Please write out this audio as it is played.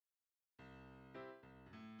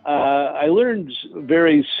I learned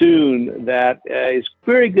very soon that it's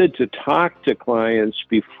very good to talk to clients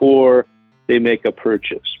before they make a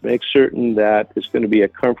purchase. Make certain that it's going to be a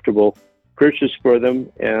comfortable purchase for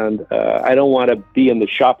them, and I don't want to be in the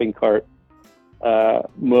shopping cart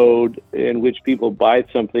mode in which people buy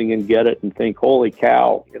something and get it and think, "Holy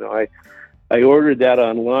cow!" I ordered that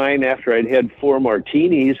online after I'd had 4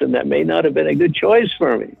 martinis, and that may not have been a good choice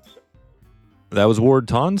for me. That was Ward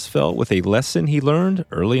Tonsfeldt with a lesson he learned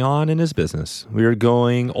early on in his business. We are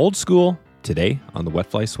going old school today on the Wet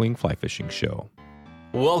Fly Swing Fly Fishing Show.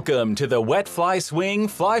 Welcome to the Wet Fly Swing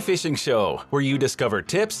Fly Fishing Show, where you discover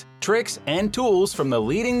tips, tricks, and tools from the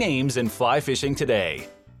leading names in fly fishing today.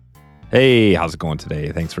 Hey, how's it going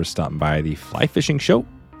today? Thanks for stopping by the Fly Fishing Show.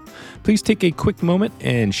 Please take a quick moment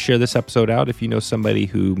and share this episode out if you know somebody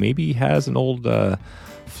who maybe has an old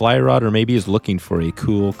fly rod or maybe is looking for a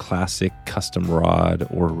cool classic custom rod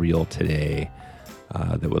or reel today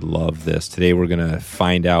that would love this. Today we're going to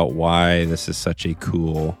find out why this is such a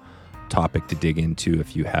cool topic to dig into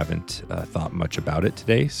if you haven't thought much about it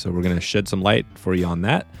today. So we're going to shed some light for you on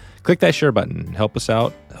that. Click that share button. Help us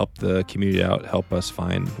out. Help the community out. Help us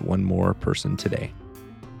find one more person today.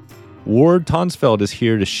 Ward Tonsfeldt is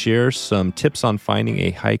here to share some tips on finding a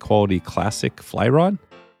high-quality classic fly rod.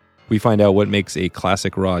 We find out what makes a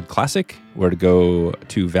classic rod classic, where to go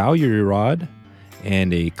to value your rod,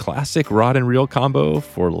 and a classic rod and reel combo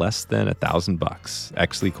for less than $1,000.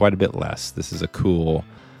 Actually, quite a bit less. This is a cool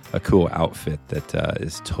outfit that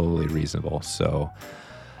is totally reasonable. So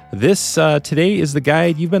this today is the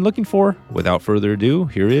guide you've been looking for. Without further ado,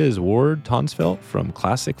 here is Ward Tonsfeldt from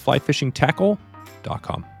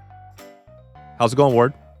ClassicFlyFishingTackle.com. How's it going,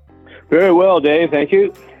 Ward? Very well, Dave. Thank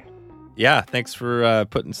you. Yeah, thanks for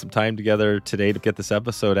putting some time together today to get this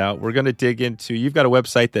episode out. We're going to dig into, you've got a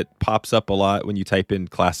website that pops up a lot when you type in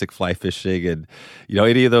classic fly fishing and,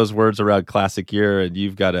 any of those words around classic gear, and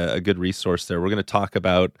you've got a good resource there. We're going to talk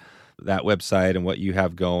about that website and what you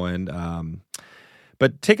have going.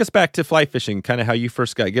 But take us back to fly fishing, kind of how you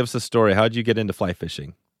first give us a story. How did you get into fly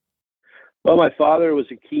fishing? Well, my father was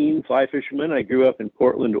a keen fly fisherman. I grew up in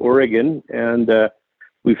Portland, Oregon, and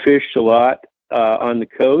we fished a lot on the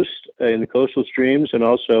coast, in the coastal streams, and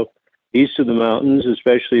also east of the mountains,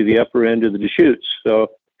 especially the upper end of the Deschutes. So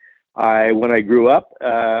when I grew up,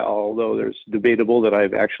 although there's debatable that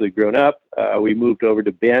I've actually grown up, we moved over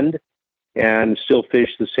to Bend and still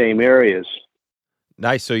fish the same areas.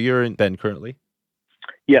 Nice. So you're in Bend currently?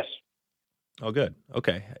 Yes. Oh, good.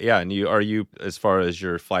 Okay. Yeah. And are you, as far as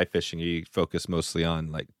your fly fishing, you focus mostly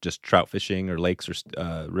on like just trout fishing or lakes or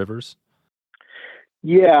rivers?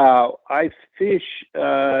 Yeah, I fish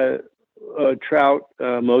trout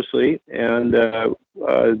mostly, and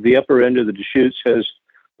the upper end of the Deschutes has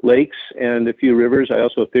lakes and a few rivers. I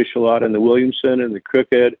also fish a lot in the Williamson and the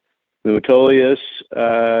Crooked, the Metolius,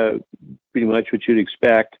 pretty much what you'd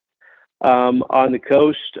expect. On the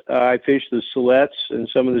coast, I fish the Silettes and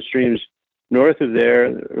some of the streams north of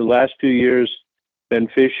there. The last few years, been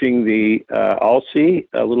fishing the Alsea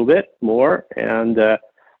a little bit more, and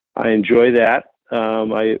I enjoy that.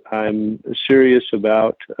 I'm serious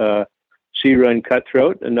about sea run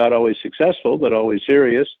cutthroat, and not always successful, but always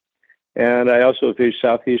serious. And I also fish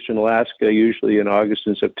southeastern Alaska, usually in August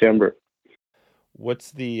and September.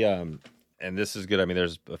 What's the and this is good. I mean,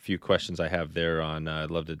 there's a few questions I have there on.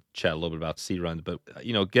 I'd love to chat a little bit about sea runs, but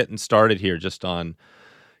getting started here just on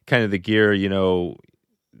kind of the gear.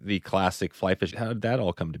 The classic fly fishing. How did that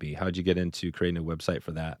all come to be? How did you get into creating a website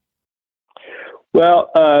for that?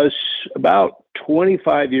 Well, about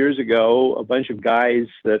 25 years ago, a bunch of guys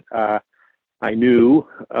that I knew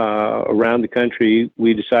around the country,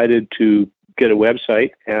 we decided to get a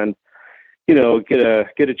website and, get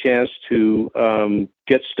a chance to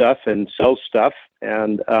get stuff and sell stuff.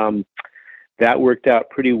 And that worked out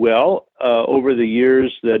pretty well. Over the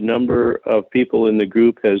years, the number of people in the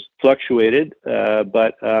group has fluctuated,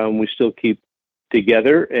 but we still keep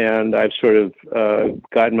together, and I've sort of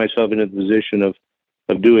gotten myself into the position of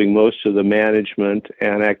doing most of the management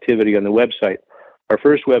and activity on the website. Our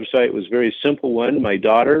first website was a very simple one. My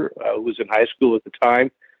daughter, who was in high school at the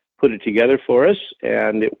time, put it together for us,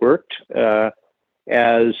 and it worked.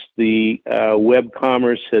 As the web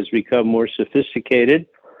commerce has become more sophisticated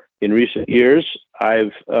in recent years,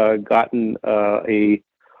 I've gotten an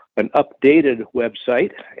updated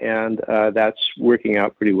website, and that's working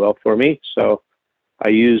out pretty well for me. So I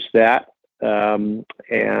use that and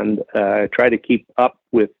try to keep up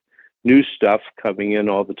with new stuff coming in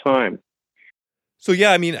all the time. So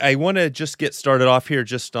yeah, I mean, I want to just get started off here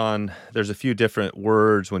just on, there's a few different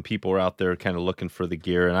words when people are out there kind of looking for the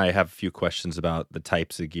gear, and I have a few questions about the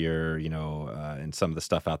types of gear, and some of the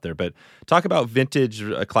stuff out there. But talk about vintage,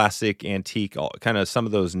 classic, antique, kind of some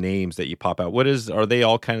of those names that you pop out. Are they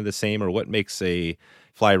all kind of the same, or what makes a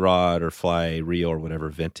fly rod or fly reel or whatever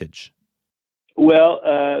vintage? Well,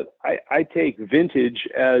 I take vintage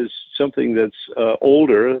as something that's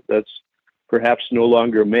older, that's perhaps no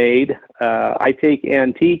longer made. I take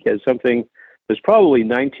antique as something that's probably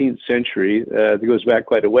 19th century, that goes back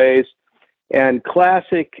quite a ways. And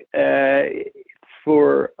classic,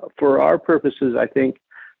 for our purposes, I think,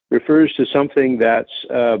 refers to something that's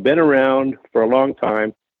been around for a long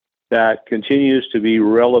time, that continues to be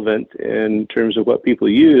relevant in terms of what people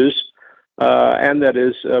use, and that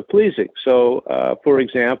is pleasing. So, for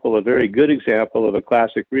example, a very good example of a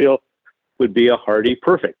classic reel would be a Hardy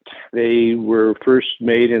Perfect. They were first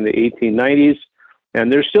made in the 1890s,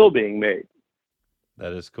 and they're still being made.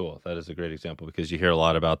 That is cool. That is a great example, because you hear a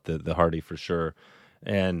lot about the Hardy for sure.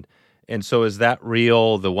 And so is that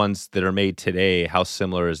reel, the ones that are made today, how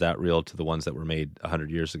similar is that reel to the ones that were made 100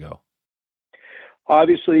 years ago?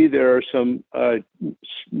 Obviously, there are some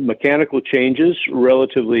mechanical changes,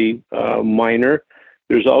 relatively minor.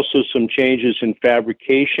 There's also some changes in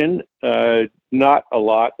fabrication, not a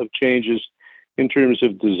lot of changes in terms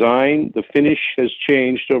of design. The finish has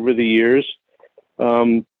changed over the years,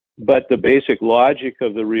 but the basic logic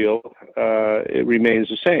of the reel, it remains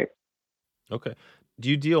the same. Okay. Do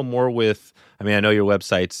you deal more with, I mean, I know your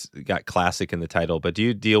website's got classic in the title, but do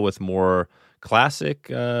you deal with more classic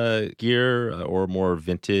gear or more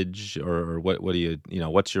vintage, or what do you,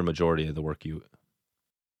 what's your majority of the work you?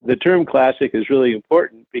 The term classic is really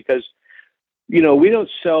important because, we don't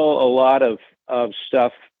sell a lot of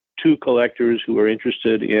stuff to collectors who are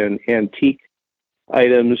interested in antique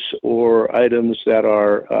items or items that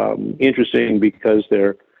are interesting because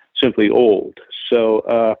they're simply old.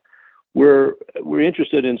 So we're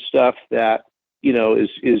interested in stuff that, is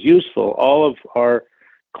useful. All of our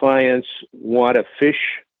clients want to fish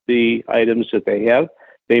the items that they have.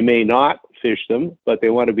 They may not fish them, but they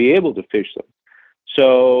want to be able to fish them.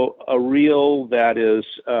 So a reel that is,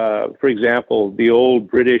 for example, the old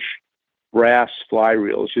British brass fly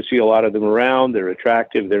reels, you see a lot of them around. They're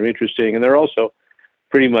attractive, they're interesting, and they're also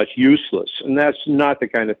pretty much useless. And that's not the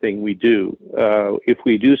kind of thing we do. If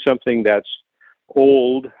we do something that's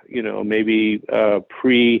old, maybe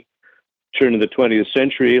pre-turn of the 20th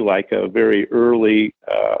century, like a very early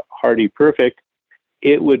Hardy Perfect,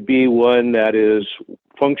 it would be one that is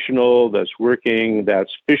functional, that's working,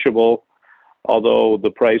 that's fishable, although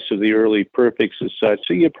the price of the early Perfects is such,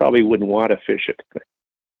 so you probably wouldn't want to fish it.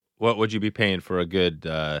 What would you be paying for a good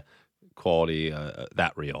quality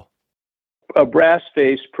that reel? A brass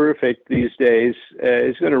face Perfect these days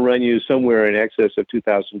is going to run you somewhere in excess of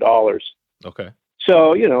 $2,000. Okay.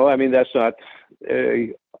 So, that's not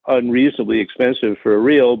unreasonably expensive for a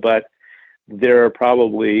reel, but there are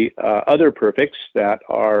probably other Perfects that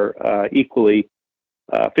are equally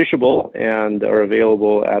fishable and are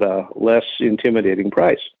available at a less intimidating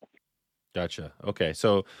price. Gotcha. Okay.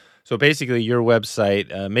 So basically your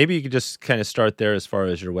website, maybe you could just kind of start there as far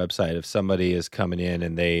as your website. If somebody is coming in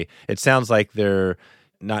and it sounds like they're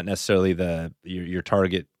not necessarily your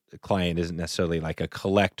target client isn't necessarily like a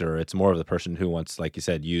collector. It's more of the person who wants, like you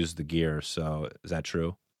said, use the gear. So is that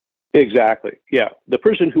true? Exactly. Yeah. The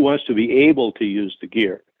person who wants to be able to use the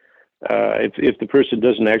gear. If the person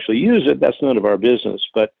doesn't actually use it, that's none of our business.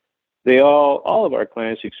 But all of our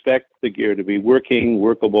clients expect the gear to be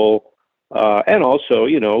workable, and also,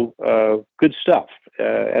 good stuff,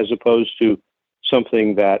 as opposed to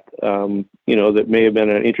something that, that may have been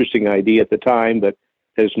an interesting idea at the time, but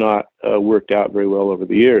has not worked out very well over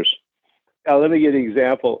the years. Let me give you an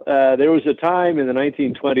example. There was a time in the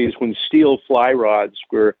 1920s when steel fly rods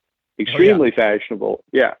were extremely fashionable.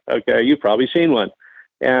 Yeah. Okay. You've probably seen one.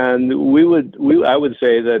 And I would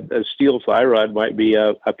say that a steel fly rod might be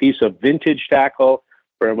a piece of vintage tackle,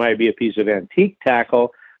 or it might be a piece of antique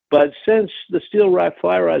tackle. But since the steel rod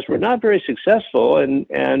fly rods were not very successful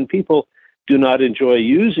and people do not enjoy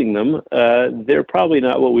using them, they're probably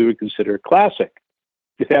not what we would consider classic,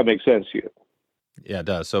 if that makes sense to you. Yeah, it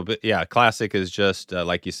does. So, but yeah, classic is just,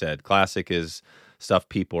 like you said, classic is stuff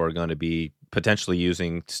people are going to be potentially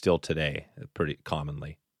using still today, pretty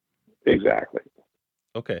commonly. Exactly.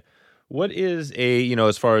 Okay. What is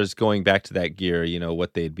as far as going back to that gear,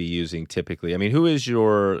 what they'd be using typically? I mean, who is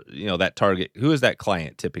your, that target? Who is that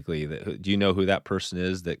client typically? Do you know who that person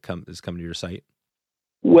is that is coming to your site?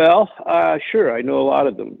 Well, sure. I know a lot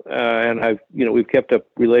of them, and we've kept up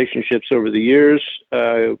relationships over the years.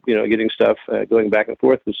 Getting stuff, going back and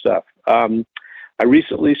forth with stuff. I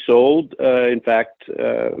recently sold, in fact,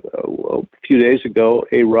 a few days ago,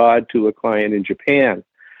 a rod to a client in Japan.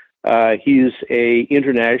 He's a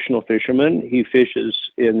international fisherman. He fishes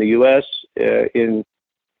in the U.S., in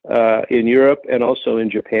Europe, and also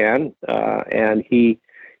in Japan, and he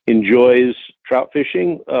enjoys trout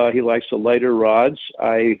fishing. He likes the lighter rods.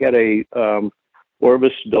 I had a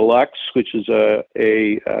Orvis Deluxe, which is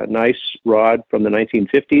a nice rod from the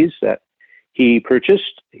 1950s that he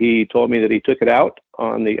purchased. He told me that he took it out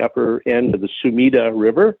on the upper end of the Sumida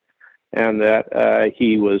River, and that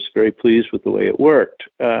he was very pleased with the way it worked.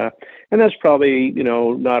 And that's probably,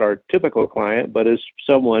 not our typical client, but is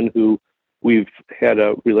someone who we've had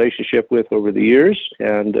a relationship with over the years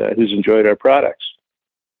and who's enjoyed our products.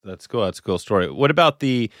 That's cool. That's a cool story. What about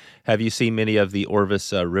have you seen many of the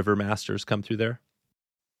Orvis River Masters come through there?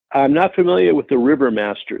 I'm not familiar with the River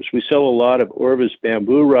Masters. We sell a lot of Orvis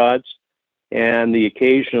bamboo rods and the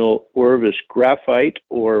occasional Orvis graphite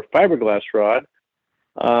or fiberglass rod.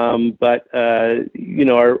 But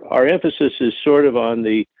our emphasis is sort of on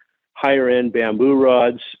the higher end bamboo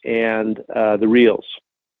rods and the reels.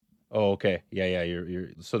 Oh, okay. Yeah.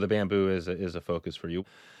 So the bamboo is a focus for you.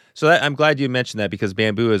 So I'm glad you mentioned that, because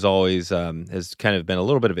bamboo has always has kind of been a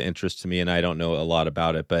little bit of an interest to me, and I don't know a lot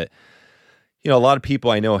about it. But a lot of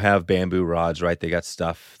people I know have bamboo rods, right? They got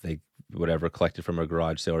stuff collected from a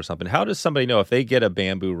garage sale or something. How does somebody know if they get a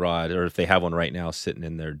bamboo rod, or if they have one right now sitting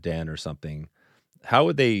in their den or something? How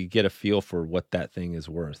would they get a feel for what that thing is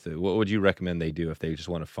worth? What would you recommend they do if they just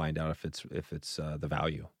want to find out if it's the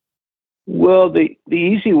value? Well, the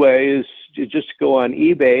easy way is to just go on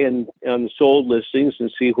eBay and on the sold listings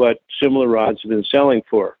and see what similar rods have been selling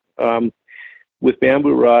for. With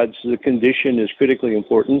bamboo rods, the condition is critically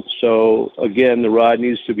important. So again, the rod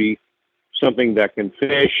needs to be something that can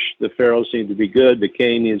fish. The ferrules need to be good. The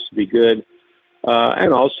cane needs to be good.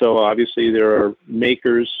 And also, obviously, there are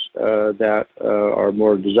makers that are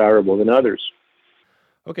more desirable than others.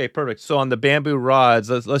 Okay, perfect. So on the bamboo rods,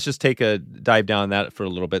 let's just take a dive down that for a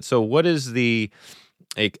little bit. So what is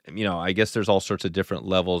I guess there's all sorts of different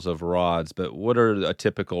levels of rods, but what are a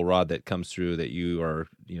typical rod that comes through that you are,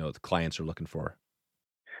 the clients are looking for?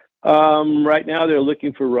 Right now, they're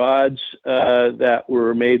looking for rods that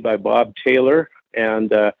were made by Bob Taylor,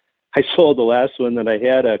 and I sold the last one that I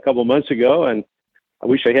had a couple months ago, and I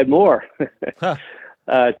wish I had more. Huh.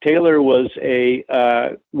 Taylor was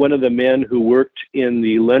one of the men who worked in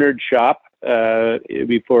the Leonard shop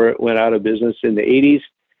before it went out of business in the 80s.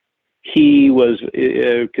 He was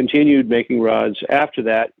continued making rods after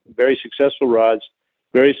that, very successful rods,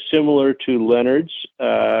 very similar to Leonard's.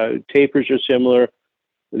 Tapers are similar.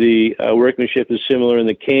 The workmanship is similar, and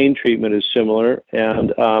the cane treatment is similar,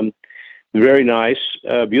 and very nice,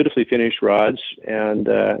 beautifully finished rods, and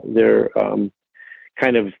they're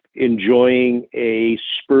kind of enjoying a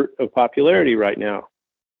spurt of popularity right now.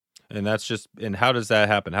 And how does that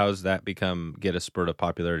happen? How does that get a spurt of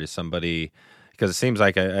popularity? Because it seems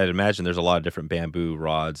like I'd imagine there's a lot of different bamboo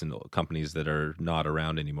rods and companies that are not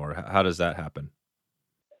around anymore. How does that happen?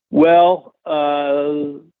 Well,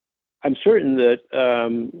 I'm certain that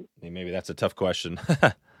maybe that's a tough question.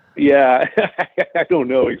 Yeah, I don't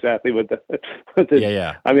know exactly what the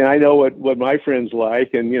yeah. I mean, I know what my friends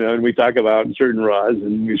like, and and we talk about certain rods,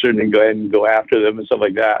 and we certainly go ahead and go after them and stuff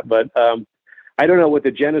like that. But I don't know what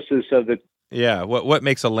the genesis of the. Yeah, what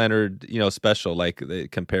makes a Leonard special, like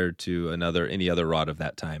compared to any other rod of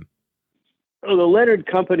that time? Well, the Leonard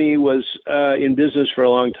Company was in business for a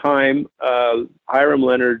long time. Hiram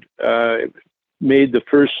Leonard made the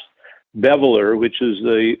first beveler, which is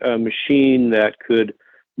the machine that could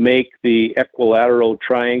make the equilateral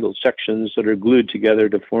triangle sections that are glued together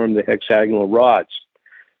to form the hexagonal rods.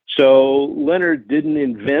 So Leonard didn't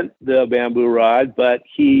invent the bamboo rod, but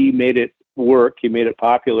he made it work. He made it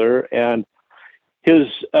popular, and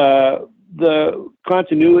the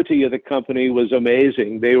continuity of the company was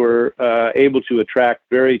amazing. They were able to attract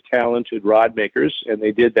very talented rod makers, and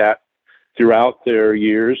they did that throughout their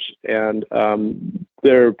years. And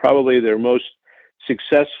probably their most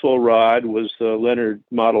successful rod was the Leonard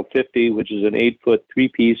Model 50, which is an 8-foot,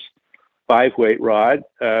 3-piece, 5-weight rod,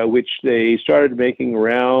 which they started making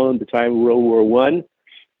around the time of World War I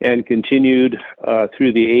and continued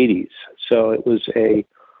through the 80s. So it was a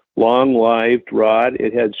long-lived rod.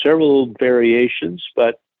 It had several variations,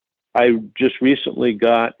 but I just recently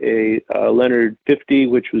got a Leonard 50,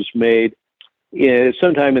 which was made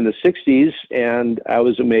sometime in the 60s, and I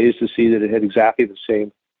was amazed to see that it had exactly the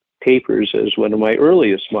same tapers as one of my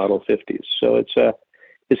earliest Model 50s. So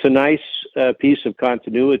it's a nice piece of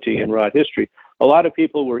continuity in rod history. A lot of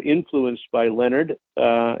people were influenced by Leonard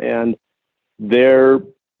and their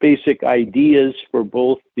basic ideas for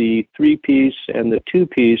both the 3-piece and the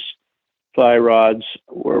 2-piece fly rods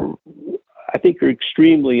were, I think, are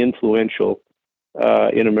extremely influential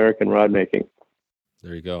in American rod making.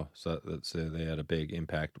 There you go. So they had a big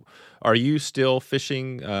impact. Are you still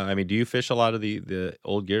fishing? I mean, do you fish a lot of the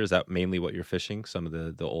old gear? Is that mainly what you're fishing? Some of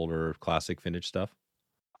the older classic vintage stuff?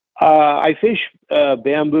 I fish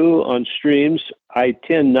bamboo on streams. I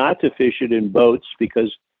tend not to fish it in boats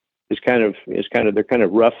because they're kind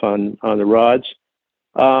of rough on the rods.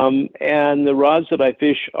 And the rods that I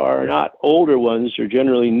fish are not older ones; they're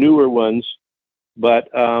generally newer ones. But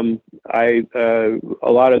a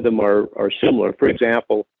lot of them are similar. For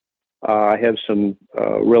example, I have some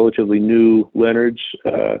relatively new Leonards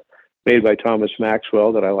made by Thomas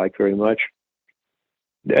Maxwell that I like very much.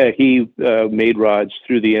 He made rods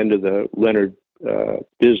through the end of the Leonard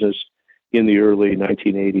business in the early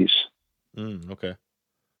 1980s. Okay.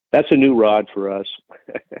 That's a new rod for us.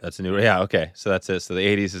 That's a new, yeah, okay. So that's it. So the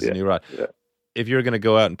 80s is a new rod. Yeah. If you're going to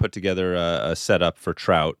go out and put together a setup for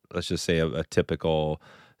trout, let's just say a typical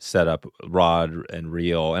setup, rod and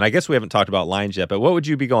reel, and I guess we haven't talked about lines yet, but what would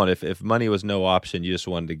you be going if money was no option, you just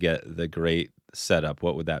wanted to get the great setup,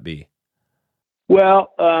 what would that be?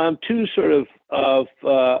 Well, two sort of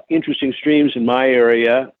interesting streams in my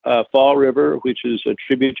area, Fall River, which is a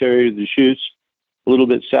tributary to the Chutes, a little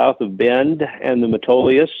bit south of Bend, and the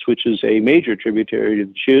Metolius, which is a major tributary to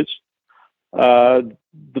the Chutes.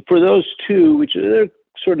 For those two, which are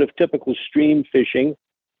sort of typical stream fishing,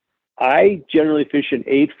 I generally fish an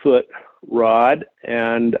 8-foot rod,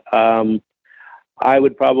 and I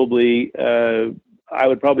would probably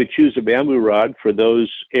choose a bamboo rod for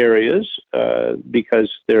those areas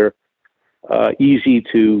because they're easy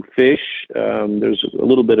to fish. There's a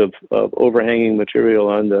little bit of overhanging material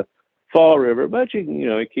on the Fall River, but you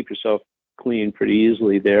can keep yourself clean pretty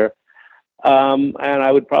easily there. And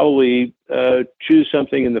I would probably choose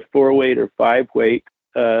something in the 4-weight or 5-weight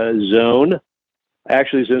zone.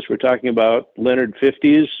 Actually, since we're talking about Leonard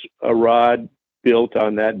 50s, a rod built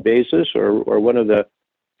on that basis or one of the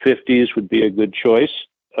 50s would be a good choice.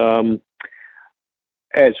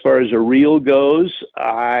 As far as a reel goes,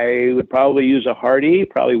 I would probably use a Hardy,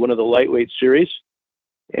 probably one of the lightweight series,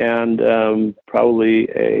 and probably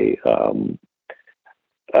a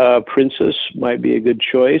Princess might be a good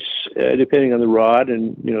choice, depending on the rod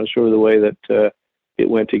and sort of the way that it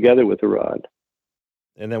went together with the rod.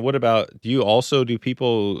 And then what about, do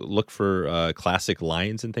people look for classic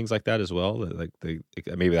lines and things like that as well? Like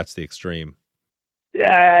maybe that's the extreme.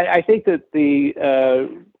 Yeah, I think that the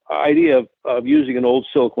idea of using an old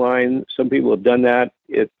silk line, some people have done that.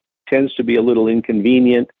 It tends to be a little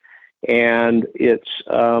inconvenient, and it's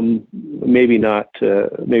maybe not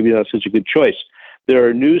such a good choice. There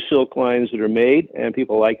are new silk lines that are made, and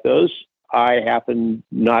people like those. I happen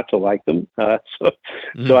not to like them,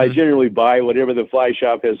 so I generally buy whatever the fly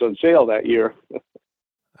shop has on sale that year.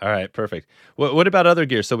 All right, perfect. What about other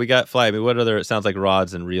gear? So we got fly. I mean, what other? It sounds like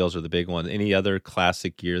rods and reels are the big ones. Any other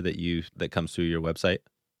classic gear that comes through your website?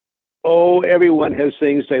 Oh, everyone has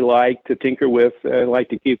things they like to tinker with and like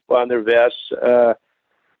to keep on their vests.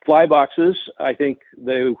 Fly boxes. I think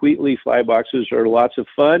the Wheatley fly boxes are lots of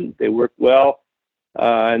fun. They work well,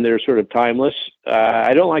 and they're sort of timeless.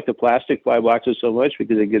 I don't like the plastic fly boxes so much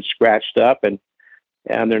because they get scratched up and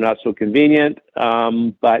they're not so convenient.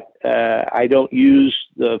 But I don't use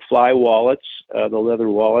the fly wallets, the leather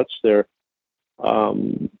wallets. They're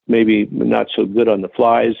maybe not so good on the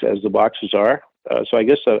flies as the boxes are. So I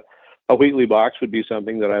guess a Wheatley box would be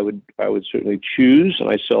something that I would certainly choose, and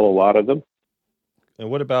I sell a lot of them. And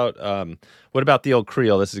what about the old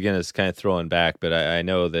creel? This again is kind of throwing back, but I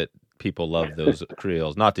know that people love those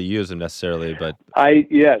creels. Not to use them necessarily, but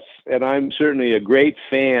yes, and I'm certainly a great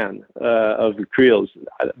fan of the creels.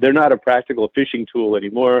 They're not a practical fishing tool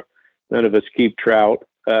anymore. None of us keep trout.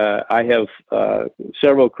 I have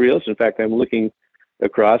several creels. In fact, I'm looking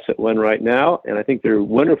across at one right now, and I think they're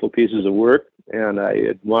wonderful pieces of work. And I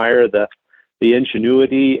admire the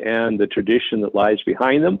ingenuity and the tradition that lies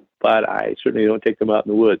behind them. But I certainly don't take them out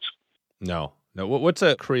in the woods. No. What's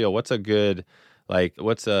a creel? What's a good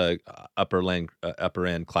what's a upper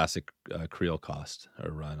end classic creel cost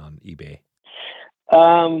or run on eBay?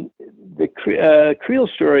 The creel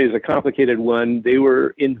story is a complicated one. They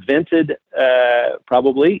were invented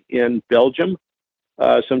probably in Belgium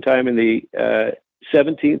sometime in the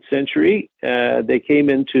 17th century. They came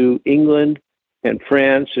into England and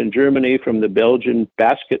France and Germany from the Belgian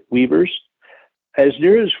basket weavers. As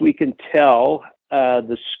near as we can tell,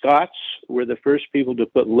 the Scots were the first people to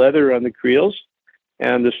put leather on the creels.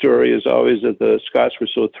 And the story is always that the Scots were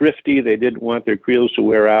so thrifty, they didn't want their creels to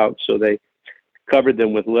wear out, so they covered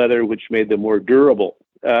them with leather, which made them more durable.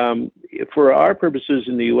 For our purposes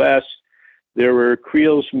in the U.S., there were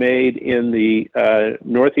creels made in the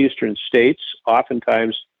northeastern states,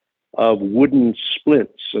 oftentimes of wooden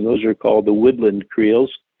splints, and those are called the woodland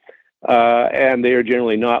creels, and they are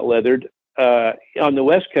generally not leathered. On the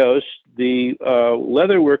West Coast, the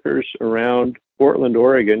leather workers around Portland,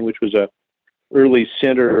 Oregon, which was a early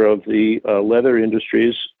center of the leather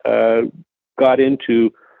industries, got into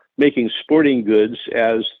making sporting goods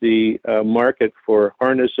as the market for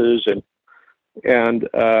harnesses and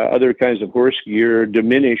other kinds of horse gear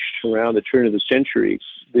diminished around the turn of the century.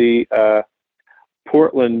 The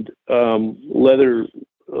Portland leather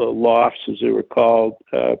lofts, as they were called,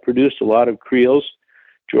 produced a lot of creels.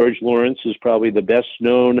 George Lawrence is probably the best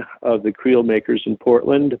known of the creel makers in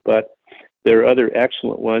Portland, but there are other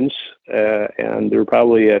excellent ones, and they're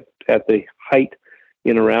probably at the height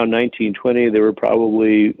in around 1920. There were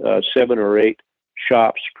probably 7 or 8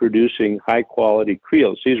 shops producing high-quality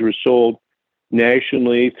creels. These were sold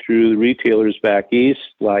nationally through the retailers back east,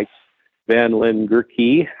 like Van Len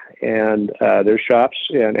Gerke and their shops,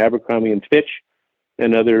 and Abercrombie and Fitch,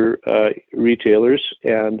 and other retailers.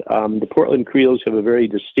 And the Portland creels have a very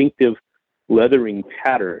distinctive leathering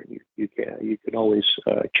pattern. You can always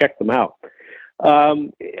check them out.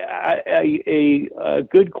 A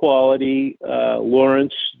good quality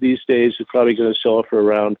Lawrence these days is probably going to sell for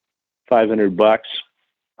around $500,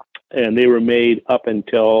 and they were made up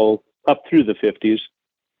through the 50s.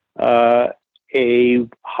 A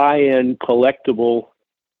high-end collectible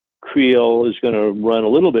creel is going to run a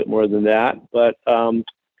little bit more than that, but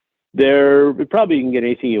there probably you can get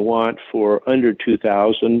anything you want for under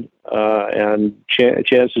 $2,000, and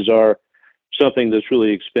chances are something that's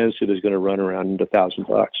really expensive is going to run around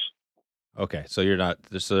 $1,000. Okay, so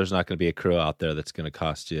there's not going to be a creel out there that's going to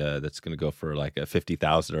cost you, that's going to go for like a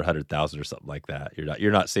 50,000 or 100,000 or something like that.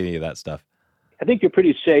 You're not seeing any of that stuff. I think you're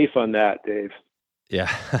pretty safe on that, Dave. Yeah.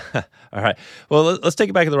 All right. Well, let's take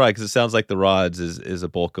it back to the rod, because it sounds like the rods is a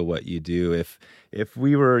bulk of what you do. If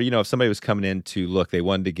we were, if somebody was coming in to look, they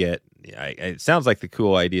wanted to get, it sounds like the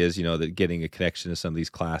cool idea is, that getting a connection to some of these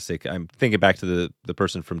classic. I'm thinking back to the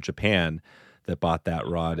person from Japan that bought that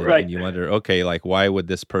rod, right. And you wonder, okay, like why would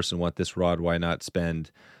this person want this rod? Why not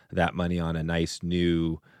spend that money on a nice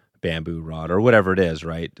new bamboo rod or whatever it is,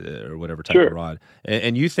 right? Or whatever type of rod.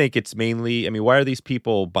 And you think it's mainly, why are these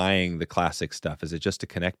people buying the classic stuff? Is it just to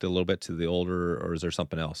connect a little bit to the older, or is there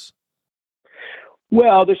something else?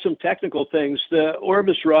 Well, there's some technical things. The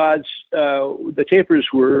Orvis rods, the tapers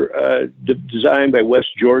were designed by Wes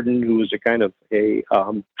Jordan, who was a kind of a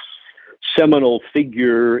seminal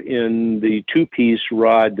figure in the two-piece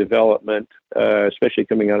rod development, especially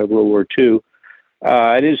coming out of World War II.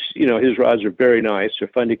 And his rods are very nice. They're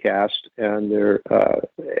fun to cast, and they're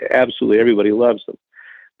absolutely everybody loves them.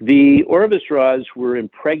 The Orvis rods were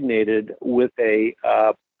impregnated with a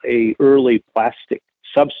early plastic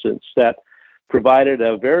substance that provided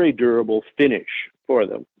a very durable finish for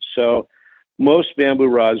them. So most bamboo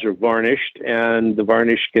rods are varnished, and the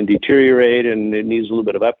varnish can deteriorate, and it needs a little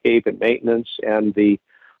bit of upkeep and maintenance. And the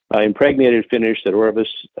impregnated finish that Orvis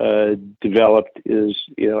developed is,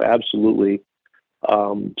 absolutely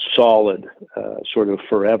solid, sort of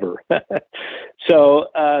forever. So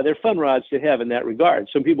they're fun rods to have in that regard.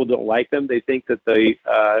 Some people don't like them. They think that the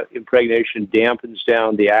impregnation dampens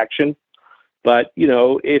down the action. But,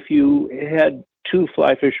 if you had 2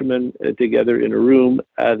 fly fishermen together in a room,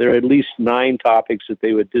 there are at least 9 topics that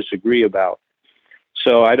they would disagree about.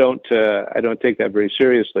 So I don't take that very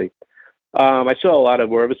seriously. I saw a lot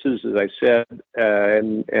of Orvises, as I said,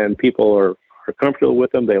 and people are comfortable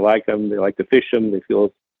with them. They like them. They like to fish them. They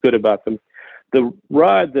feel good about them. The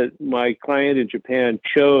rod that my client in Japan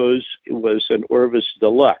chose was an Orvis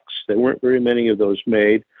Deluxe. There weren't very many of those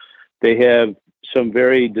made. They have some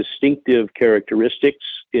very distinctive characteristics.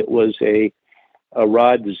 It was a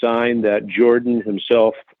rod design that Jordan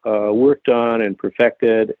himself worked on and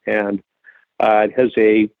perfected, and it has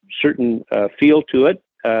a certain feel to it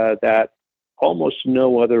that almost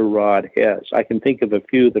no other rod has. I can think of a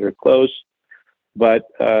few that are close, but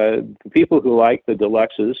the people who like the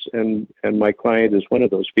deluxes, and my client is one of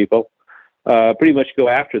those people, pretty much go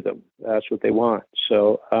after them. That's what they want.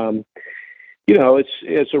 So,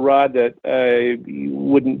 it's a rod that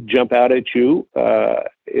wouldn't jump out at you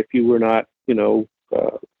if you were not, if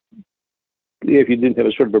you didn't have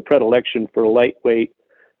a sort of a predilection for lightweight,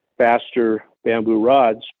 faster bamboo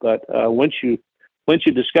rods. But once you once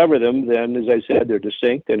you discover them, then, as I said, they're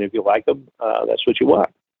distinct, and if you like them, that's what you want.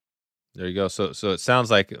 There you go. So it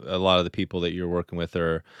sounds like a lot of the people that you're working with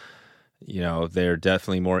are, they're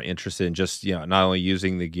definitely more interested in just, not only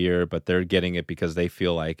using the gear, but they're getting it because they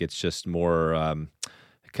feel like it's just more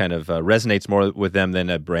kind of resonates more with them than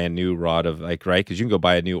a brand new rod of right? Because you can go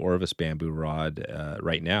buy a new Orvis bamboo rod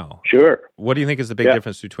right now. Sure. What do you think is the big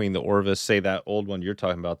difference between the Orvis, say that old one you're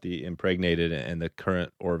talking about, the impregnated, and the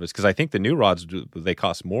current Orvis? Because I think the new rods, they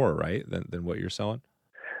cost more, right, than what you're selling?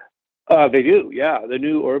 They do, yeah. The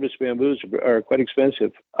new Orvis bamboos are quite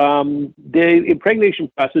expensive. The impregnation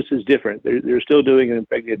process is different. They're still doing an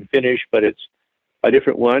impregnated finish, but it's a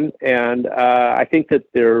different one. And I think that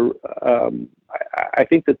I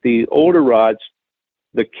think that the older rods,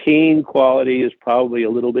 the cane quality is probably a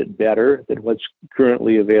little bit better than what's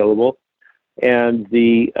currently available. And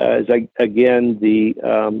the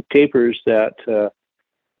tapers that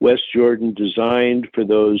West Jordan designed for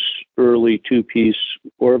those early two-piece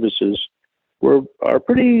Orvises are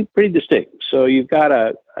pretty distinct. So you've got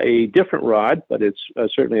a different rod, but it's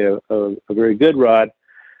certainly a very good rod.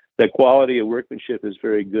 The quality of workmanship is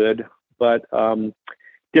very good, but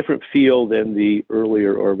different feel than the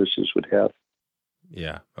earlier Orvises would have.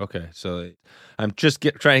 Yeah. Okay. So I'm just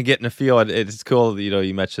trying to get in a feel. It's cool.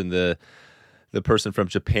 You mentioned the person from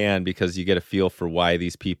Japan, because you get a feel for why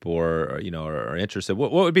these people are interested.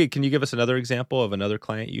 What would be? Can you give us another example of another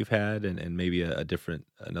client you've had, and maybe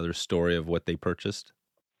another story of what they purchased?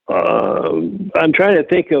 I'm trying to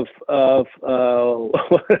think of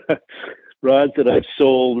rods that I've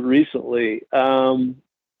sold recently.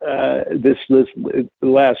 This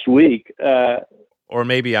last week, or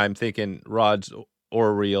maybe I'm thinking rods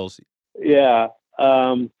or reels. Yeah.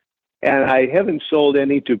 And I haven't sold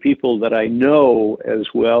any to people that I know as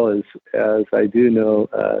well as I do know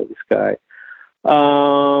this guy.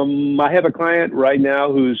 I have a client right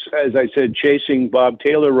now who's, as I said, chasing Bob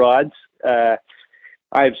Taylor rods.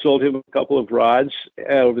 I've sold him a couple of rods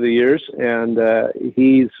over the years, and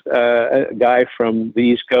he's a guy from the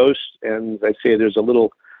East Coast. And as I say, there's a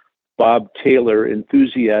little Bob Taylor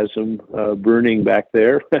enthusiasm burning back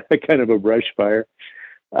there, kind of a brush fire.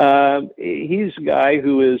 He's a guy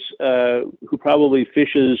who probably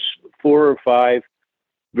fishes 4 or 5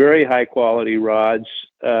 very high quality rods.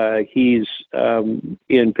 He's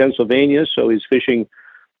in Pennsylvania, so he's fishing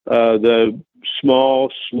the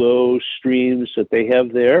small, slow streams that they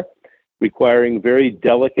have there, requiring very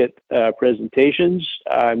delicate presentations.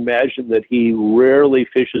 I imagine that he rarely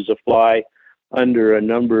fishes a fly under a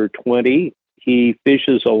number 20. He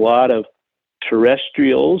fishes a lot of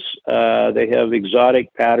terrestrials. They have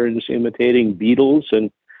exotic patterns imitating beetles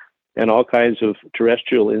and all kinds of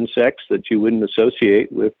terrestrial insects that you wouldn't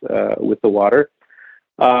associate with the water.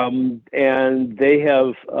 And they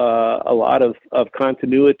have a lot of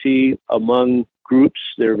continuity among groups.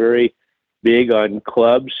 They're very big on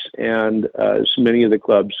clubs, and so many of the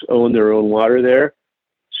clubs own their own water there.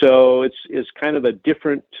 So it's kind of a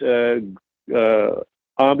different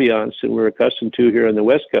ambiance than we're accustomed to here on the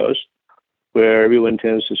West Coast, where everyone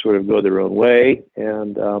tends to sort of go their own way,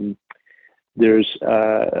 and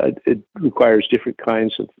it requires different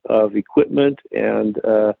kinds of equipment, and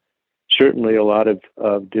certainly a lot of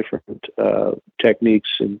different techniques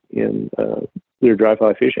in their dry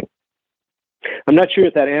fly fishing. I'm not sure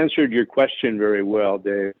if that answered your question very well,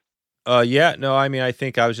 Dave. Yeah, no, I mean, I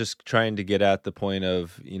think I was just trying to get at the point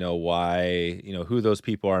of, why, who those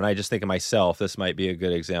people are. And I just think of myself, this might be a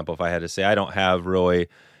good example. If I had to say, I don't have really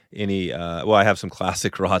any, I have some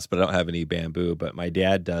classic rods, but I don't have any bamboo, but my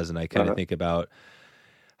dad does. And I kind of think about,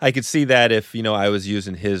 I could see that if, I was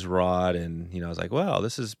using his rod and, I was like, well,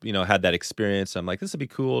 this is, had that experience. I'm like, this would be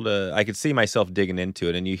cool I could see myself digging into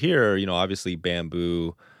it. And you hear, obviously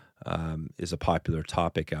bamboo is a popular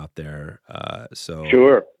topic out there. So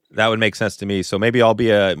sure. That would make sense to me. So maybe I'll be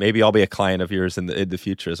a client of yours in the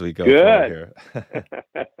future as we go forward here.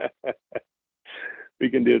 We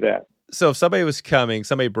can do that. So if somebody was coming,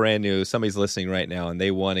 somebody brand new, somebody's listening right now, and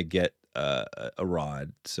they want to get a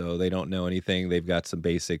rod, so they don't know anything. They've got some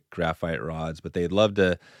basic graphite rods, but they're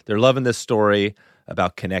loving this story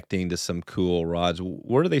about connecting to some cool rods.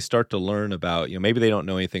 Where do they start to learn about, maybe they don't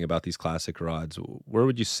know anything about these classic rods. Where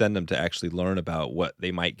would you send them to actually learn about what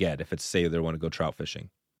they might get if it's, say, they want to go trout fishing?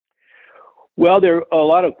 Well, there are a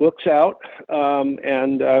lot of books out,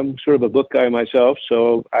 and I'm sort of a book guy myself,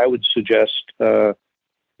 so I would suggest,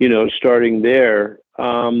 starting there.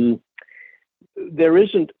 There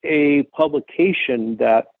isn't a publication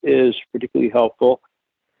that is particularly helpful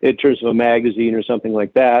in terms of a magazine or something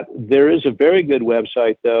like that. There is a very good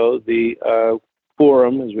website, though, the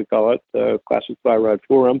forum, as we call it, the Classic Fly Rod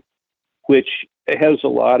Forum, which has a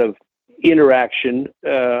lot of interaction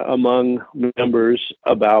among members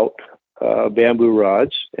about bamboo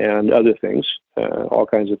rods and other things, all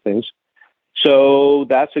kinds of things. So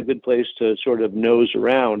that's a good place to sort of nose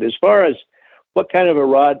around. As far as what kind of a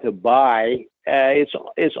rod to buy,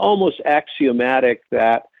 it's almost axiomatic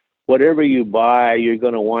that whatever you buy, you're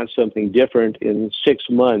going to want something different in 6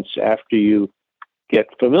 months after you get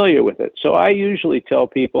familiar with it. So I usually tell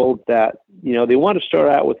people that, they want to start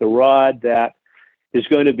out with a rod that is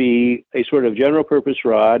going to be a sort of general purpose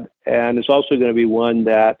rod, and it's also going to be one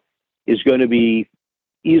that is going to be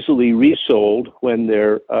easily resold when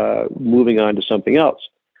they're moving on to something else.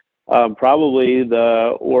 Probably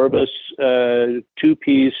the Orbis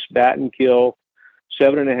 2-piece bat and kill,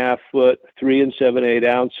 7.5 foot, 3 7/8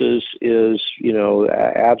 ounces is,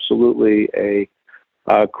 absolutely a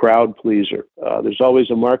crowd pleaser. There's always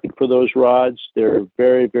a market for those rods. They're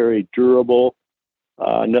very, very durable.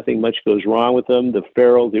 Nothing much goes wrong with them. The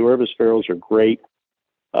Orbis ferrules are great.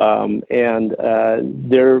 And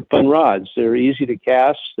they're fun rods. They're easy to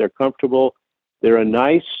cast. They're comfortable. They're a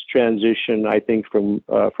nice transition, I think, from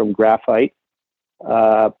graphite.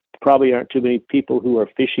 Probably aren't too many people who are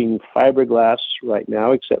fishing fiberglass right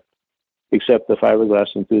now, except the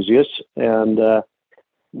fiberglass enthusiasts. And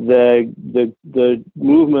the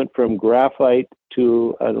movement from graphite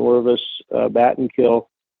to an Orvis bat and kill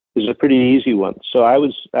is a pretty easy one. So I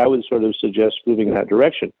would sort of suggest moving in that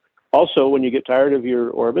direction. Also, when you get tired of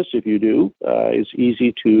your Orbis, if you do, it's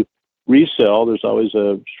easy to resell. There's always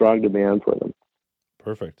a strong demand for them.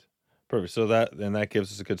 Perfect. So that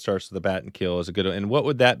gives us a good start. So the bat and kill is a good one. And what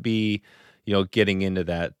would that be? Getting into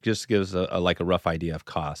that just gives a rough idea of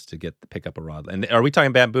cost to pick up a rod. And are we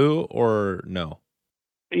talking bamboo or no?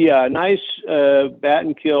 Yeah, a nice bat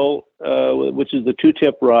and kill, which is the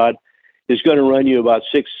 2-tip rod, is going to run you about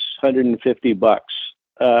 $650.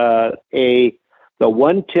 The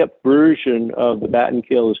 1-tip version of the bat and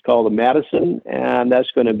kill is called a Madison, and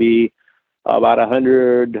that's going to be about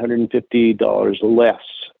 $150 less.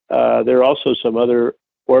 There are also some other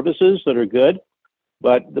Orbises that are good,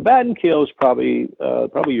 but the bat and kill is probably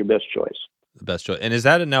your best choice. The best choice. And is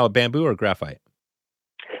that now a bamboo or graphite?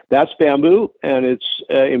 That's bamboo, and it's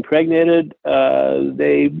impregnated.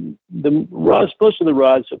 The rods, most of the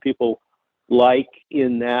rods that people like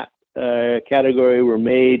in that category were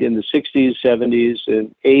made in the 60s, 70s,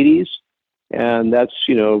 and 80s, and that's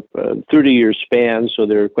 30-year span. So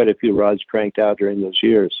there are quite a few rods cranked out during those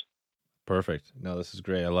years. Perfect. No, this is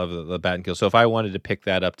great. I love the bat and kill. So if I wanted to pick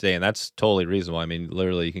that up today, and that's totally reasonable. I mean,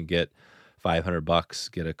 literally, you can get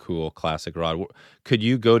 $500, get a cool classic rod. Could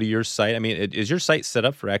you go to your site? I mean, is your site set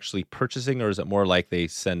up for actually purchasing, or is it more like they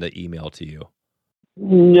send an email to you?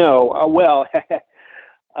 No. Well,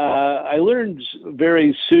 I learned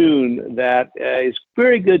very soon that it's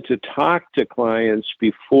very good to talk to clients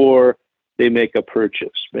before they make a purchase.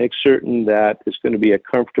 Make certain that it's going to be a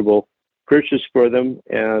comfortable purchase for them.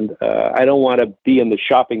 And I don't want to be in the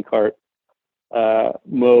shopping cart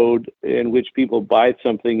mode in which people buy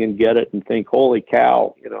something and get it and think, holy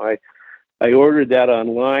cow, I ordered that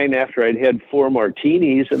online after I'd had 4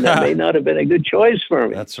 martinis, and that may not have been a good choice for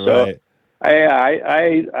me. That's right.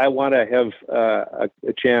 I want to have a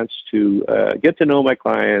chance to get to know my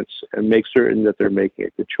clients and make certain that they're making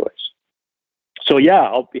a good choice. So yeah,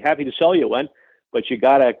 I'll be happy to sell you one, but you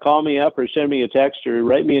got to call me up or send me a text or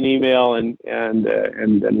write me an email, and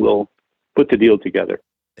then we'll put the deal together.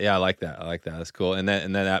 Yeah, I like that. That's cool. And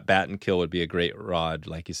then that bat and kill would be a great rod,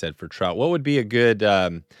 like you said, for trout. What would be a good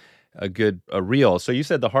reel? So you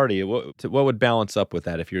said the Hardy. What would balance up with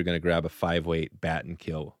that if you're going to grab a 5-weight bat and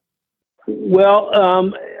kill?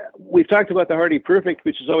 Well, we've talked about the Hardy Perfect,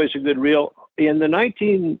 which is always a good reel. In the late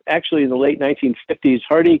 1950s,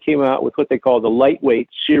 Hardy came out with what they call the lightweight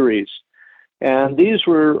series. And these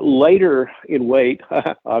were lighter in weight,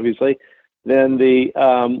 obviously, than the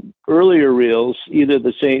earlier reels, either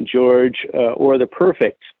the St. George or the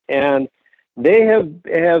Perfect. And they have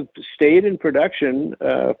stayed in production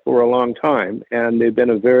for a long time, and they've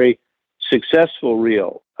been a very successful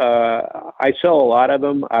reel. I sell a lot of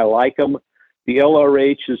them. I like them. The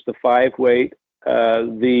LRH is the 5-weight.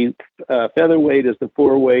 The featherweight is the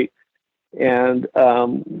 4-weight. And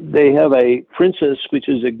they have a Princess, which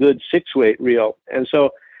is a good 6-weight reel. And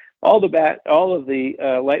so all of the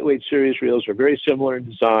lightweight series reels are very similar in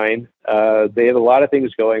design. They have a lot of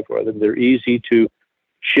things going for them. They're easy to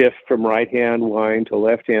shift from right-hand wind to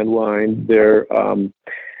left-hand wind. The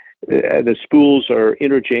spools are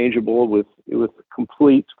interchangeable with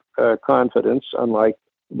complete confidence, unlike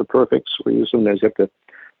the Perfects, where you sometimes have to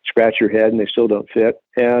scratch your head and they still don't fit.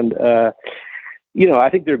 And I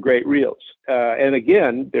think they're great reels. And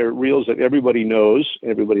again, they're reels that everybody knows,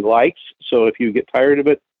 everybody likes. So if you get tired of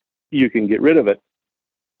it, you can get rid of it.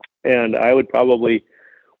 And I would probably,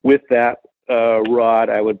 with that rod,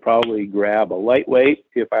 I would probably grab a lightweight.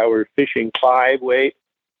 If I were fishing 5-weight,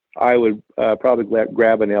 I would probably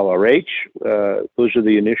grab an LRH. Those are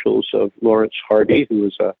the initials of Lawrence Hardy, who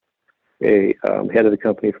was a head of the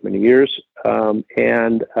company for many years.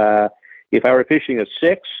 And if I were fishing a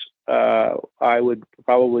 6, I would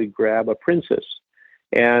probably grab a Princess.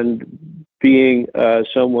 And being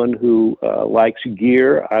someone who likes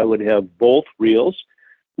gear, I would have both reels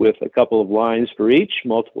with a couple of lines for each,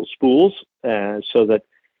 multiple spools, so that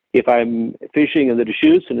if I'm fishing in the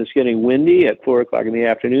Deschutes and it's getting windy at 4 o'clock in the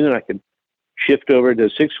afternoon, I can shift over to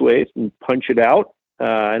 6-weight and punch it out.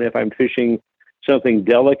 And if I'm fishing something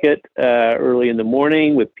delicate early in the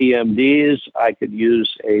morning with PMDs, I could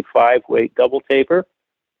use a 5-weight double taper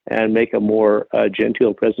and make a more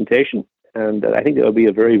genteel presentation. And I think it would be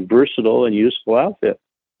a very versatile and useful outfit.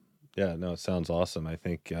 Yeah, no, it sounds awesome. I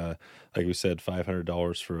think, like we said,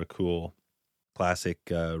 $500 for a cool classic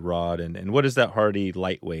rod. And what is that Hardy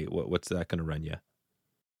lightweight? What's that going to run you?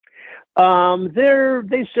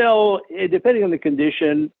 They sell, depending on the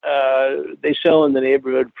condition, they sell in the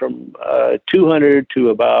neighborhood from $200 to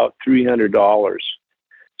about $300.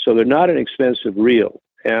 So they're not an expensive reel.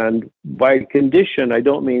 And by condition, I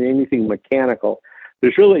don't mean anything mechanical.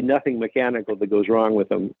 There's really nothing mechanical that goes wrong with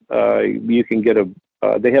them. You can get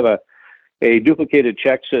they have a duplicated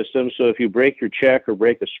check system. So if you break your check or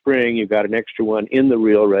break a spring, you've got an extra one in the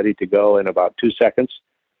reel ready to go in about 2 seconds.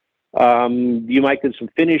 You might get some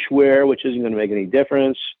finish wear, which isn't going to make any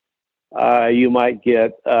difference. You might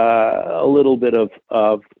get a little bit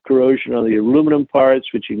of corrosion on the aluminum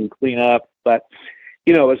parts, which you can clean up. But,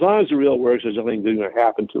 as long as the reel works, there's nothing good going to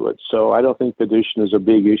happen to it. So I don't think condition is a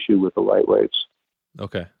big issue with the lightweights.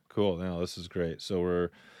 Okay, cool. Now this is great. So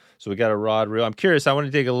we got a rod reel. I'm curious. I want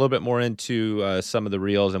to dig a little bit more into some of the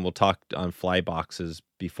reels, and we'll talk on fly boxes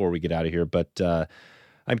before we get out of here. But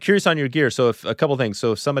I'm curious on your gear. So a couple things.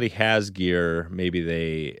 So if somebody has gear, maybe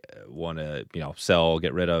they want to, sell,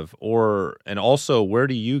 get rid of, and also where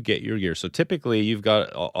do you get your gear? So typically you've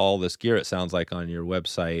got all this gear, it sounds like, on your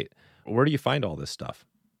website. Where do you find all this stuff?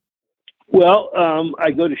 Well,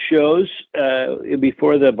 I go to shows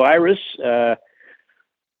before the virus.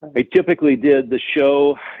 I typically did the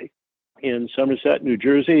show in Somerset, New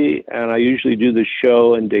Jersey, and I usually do the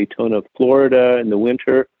show in Daytona, Florida in the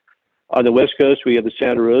winter. On the West Coast, we have the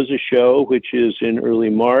Santa Rosa show, which is in early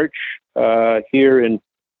March. Here in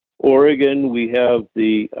Oregon, we have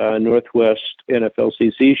the Northwest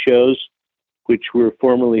NFLCC shows, which were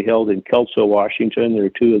formerly held in Kelso, Washington. There are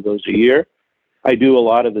 2 of those a year. I do a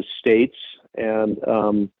lot of the states,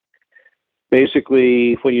 and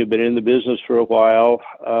basically, when you've been in the business for a while,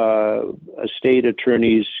 estate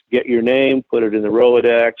attorneys get your name, put it in the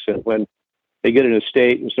Rolodex, and when they get an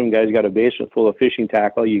estate and some guy's got a basement full of fishing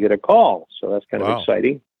tackle, you get a call. So that's kind of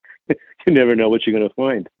exciting. You never know what you're going to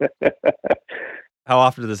find. How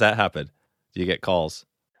often does that happen? Do you get calls?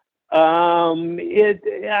 If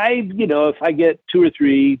I get 2 or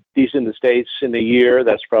 3 decent estates in a year,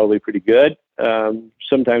 that's probably pretty good.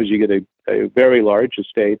 Sometimes you get a very large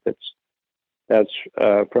estate that's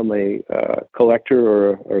from a collector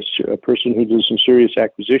or a person who does some serious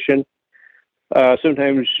acquisition.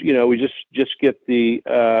 Sometimes, we just get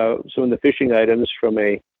some of the fishing items from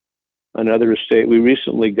another estate. We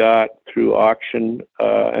recently got through auction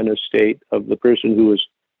an estate of the person who was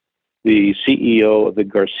the CEO of the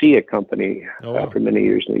Garcia Company for many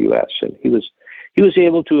years in the U.S. And he was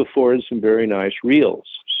able to afford some very nice reels.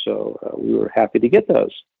 So we were happy to get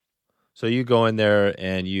those. So you go in there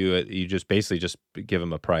and you just basically just give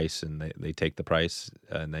them a price, and they take the price,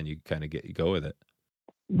 and then you kind of go with it.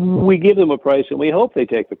 We give them a price, and we hope they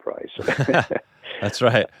take the price. That's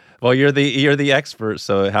right. Well, you're the expert,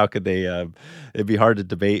 so how could they? It'd be hard to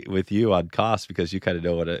debate with you on cost because you kind of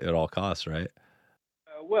know what it all costs, right?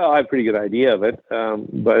 Well, I have a pretty good idea of it,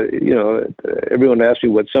 but everyone asks me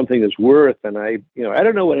what something is worth, and I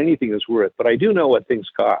don't know what anything is worth, but I do know what things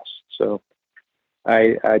cost. So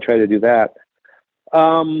I try to do that.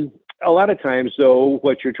 A lot of times, though,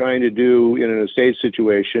 what you're trying to do in an estate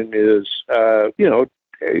situation is,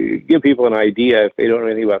 give people an idea if they don't know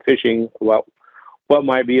anything about fishing, about what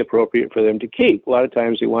might be appropriate for them to keep. A lot of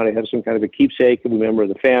times they want to have some kind of a keepsake of a member of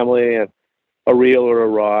the family, and a reel or a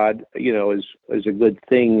rod, is a good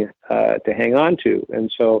thing to hang on to.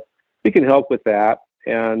 And so we can help with that.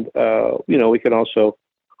 And, we can also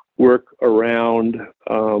work around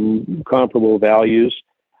comparable values.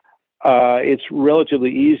 It's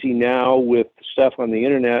relatively easy now with stuff on the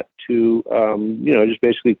internet to, just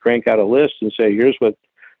basically crank out a list and say, here's what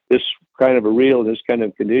this kind of a reel, this kind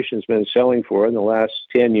of condition has been selling for in the last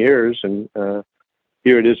 10 years. And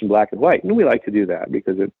here it is in black and white. And we like to do that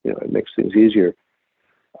because it makes things easier.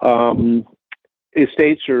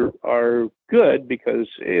 Estates are good because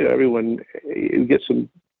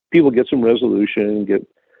people get some resolution, get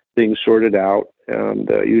things sorted out, and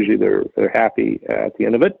usually they're happy at the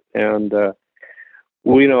end of it. And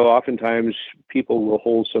oftentimes people will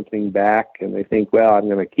hold something back and they think, well, I'm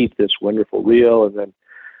going to keep this wonderful reel, and then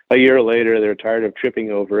a year later they're tired of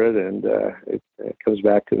tripping over it, and it comes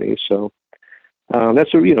back to me. So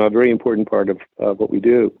that's a very important part of what we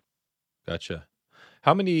do. Gotcha.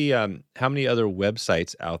 How many other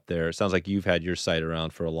websites out there? It sounds like you've had your site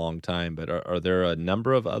around for a long time, but are there a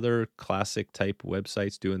number of other classic type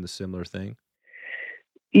websites doing the similar thing?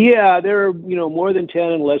 Yeah, there are more than 10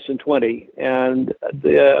 and less than 20, and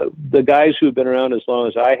the guys who've been around as long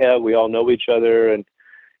as I have, we all know each other, and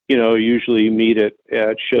usually meet at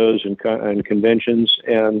shows and conventions,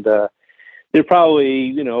 and there are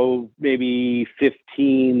probably maybe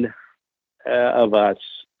 15 of us.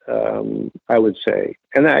 I would say,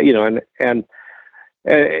 and that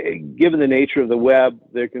given the nature of the web,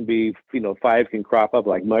 there can be 5 can crop up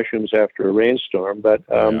like mushrooms after a rainstorm. But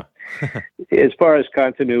as far as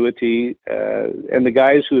continuity, and the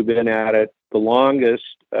guys who have been at it the longest,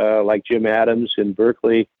 like Jim Adams in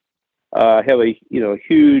Berkeley, have a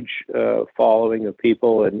huge following of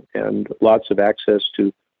people and lots of access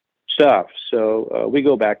to stuff. So we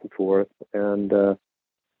go back and forth, and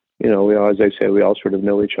we all, as I say, we all sort of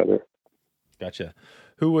know each other. Gotcha.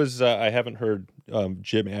 Who was, I haven't heard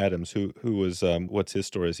Jim Adams. Who was, what's his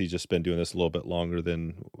story? Has he just been doing this a little bit longer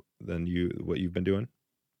than what you've been doing?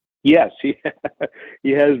 Yes, he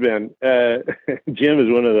has been. Jim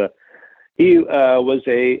is he was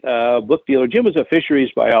a book dealer. Jim was a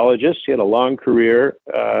fisheries biologist. He had a long career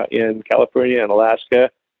in California and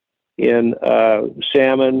Alaska in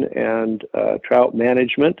salmon and trout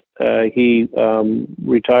management. He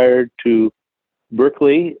retired to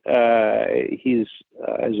Berkeley. He's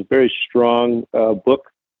has a very strong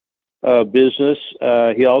book business.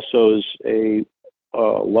 He also is a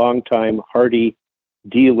longtime Hardy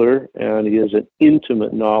dealer, and he has an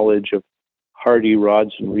intimate knowledge of Hardy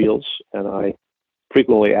rods and reels, and I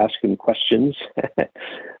frequently ask him questions.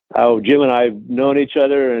 Jim and I have known each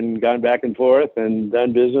other and gone back and forth and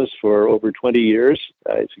done business for over 20 years.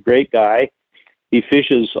 He's a great guy. He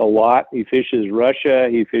fishes a lot. He fishes Russia.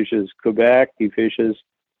 He fishes Quebec. He fishes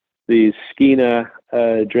the Skeena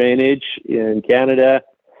drainage in Canada.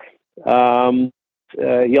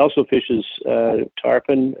 He also fishes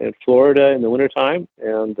tarpon in Florida in the wintertime,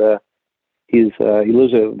 and he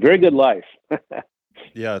lives a very good life.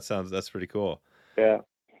 Yeah, that's pretty cool. Yeah.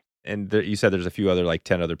 And you said there's a few other, like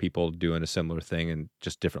 10 other people doing a similar thing and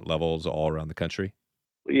just different levels all around the country?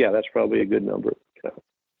 Yeah, that's probably a good number. Yeah.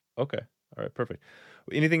 Okay. All right, perfect.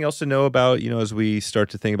 Anything else to know about, as we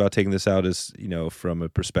start to think about taking this out as, from a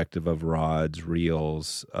perspective of rods,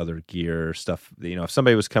 reels, other gear, stuff, if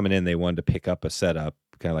somebody was coming in, they wanted to pick up a setup,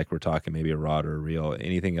 kind of like we're talking, maybe a rod or a reel,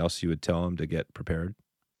 anything else you would tell them to get prepared?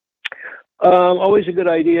 Always a good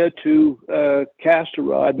idea to cast a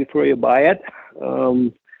rod before you buy it.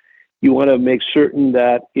 You want to make certain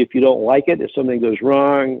that if you don't like it, if something goes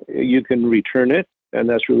wrong, you can return it, and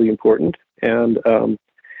that's really important. And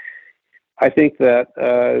I think that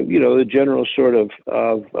the general sort of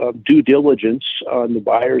due diligence on the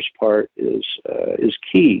buyer's part is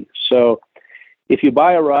key. So if you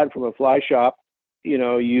buy a rod from a fly shop, you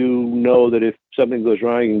know that if something goes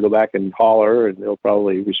wrong, you can go back and holler, and they'll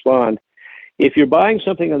probably respond. If you're buying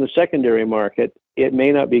something on the secondary market, it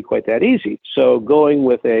may not be quite that easy. So going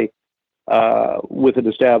with an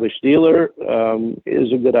established dealer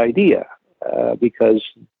is a good idea because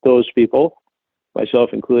those people,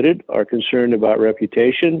 myself included, are concerned about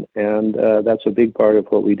reputation, and that's a big part of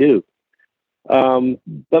what we do.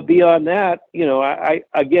 But beyond that, I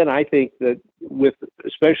think that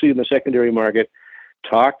especially in the secondary market,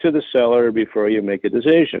 talk to the seller before you make a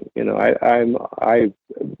decision.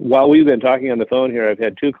 While we've been talking on the phone here, I've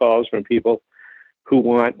had 2 calls from people who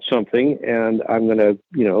want something, and I'm going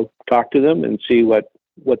to, talk to them and see what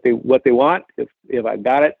they want, if I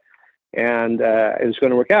got it, and it's going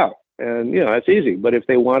to work out. And, that's easy. But if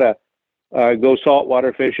they want to go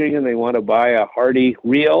saltwater fishing and they want to buy a Hardy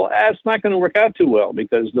reel, it's not going to work out too well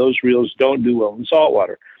because those reels don't do well in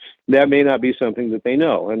saltwater. That may not be something that they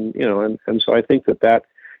know. And, and so I think that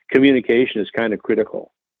communication is kind of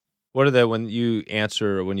critical. What are when you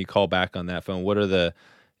call back on that phone, what are the,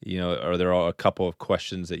 Are there a couple of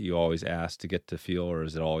questions that you always ask to get to feel, or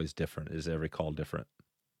is it always different? Is every call different?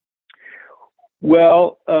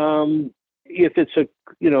 Well, if it's a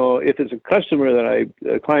customer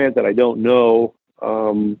a client that I don't know,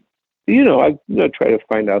 I'm gonna try to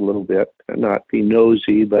find out a little bit, and not be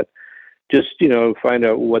nosy, but just find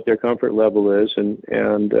out what their comfort level is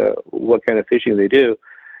and what kind of fishing they do.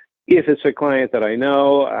 If it's a client that I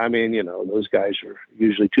know, I mean, those guys are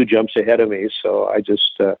usually 2 jumps ahead of me, so I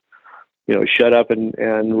just shut up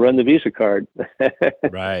and run the Visa card.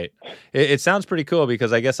 Right. It sounds pretty cool,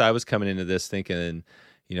 because I guess I was coming into this thinking,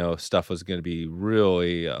 stuff was going to be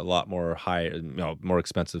really a lot more more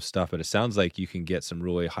expensive stuff. But it sounds like you can get some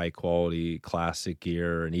really high quality classic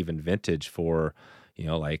gear and even vintage for,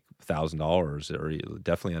 like $1,000 or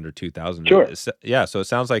definitely under 2,000. Sure. Yeah. So it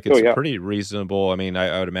sounds like it's pretty reasonable. I mean,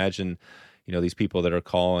 I would imagine, these people that are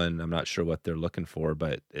calling, I'm not sure what they're looking for,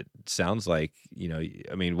 but it sounds like,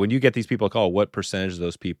 I mean, when you get these people call, what percentage of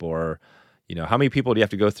those people are, how many people do you have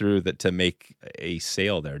to go through to make a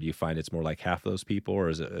sale there? Do you find it's more like half of those people, or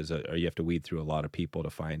or you have to weed through a lot of people to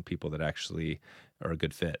find people that actually are a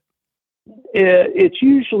good fit? It's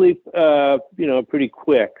usually, pretty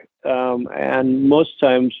quick. And most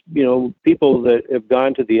times, people that have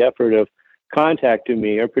gone to the effort of contacting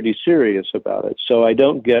me are pretty serious about it. So I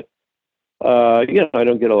don't get, I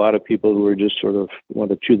don't get a lot of people who are just sort of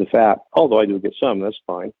want to chew the fat, although I do get some. That's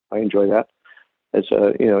fine. I enjoy that. It's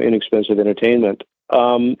inexpensive entertainment.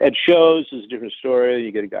 At shows is a different story.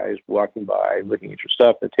 You get guys walking by, looking at your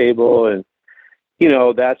stuff at the table, and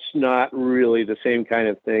that's not really the same kind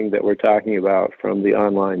of thing that we're talking about from the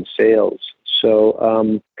online sales.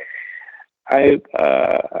 So I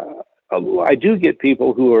do get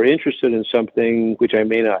people who are interested in something which I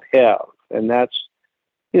may not have, and that's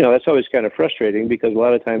always kind of frustrating, because a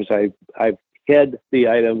lot of times I've had the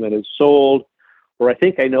item and it's sold, or I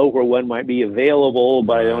think I know where one might be available,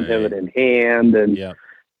 but I don't have it in hand. And,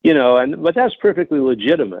 but that's perfectly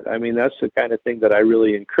legitimate. I mean, that's the kind of thing that I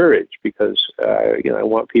really encourage, because, I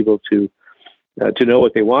want people to know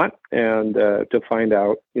what they want, and to find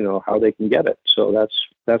out, how they can get it. So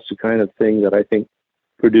that's the kind of thing that I think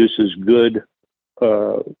produces good,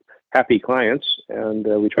 happy clients. And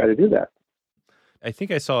we try to do that. I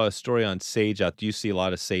think I saw a story on Sage. Do you see a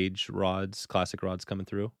lot of Sage rods, classic rods coming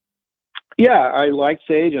through? Yeah, I like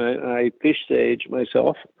Sage, and I fish Sage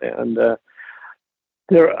myself. And the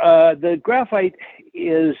graphite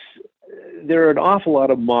there are an awful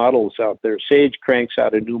lot of models out there. Sage cranks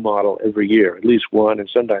out a new model every year, at least one, and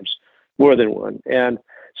sometimes more than one. And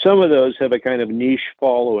some of those have a kind of niche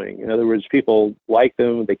following. In other words, people like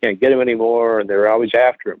them, they can't get them anymore, and they're always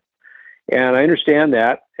after them. And I understand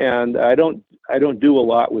that, and I don't do a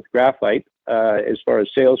lot with graphite as far as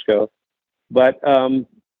sales go, but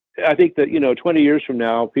I think that 20 years from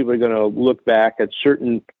now, people are going to look back at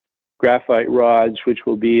certain graphite rods which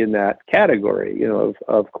will be in that category,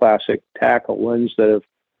 of classic tackle, ones that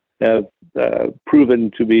have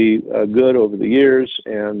proven to be good over the years,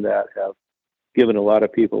 and that have given a lot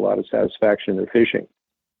of people a lot of satisfaction in their fishing.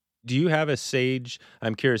 Do you have a Sage?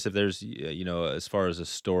 I'm curious if there's, as far as a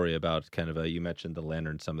story about kind of you mentioned the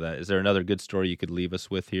lantern, some of that. Is there another good story you could leave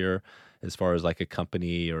us with here, as far as like a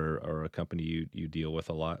company or a company you deal with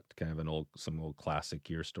a lot, kind of some old classic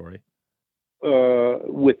gear story?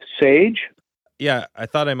 With Sage? Yeah, I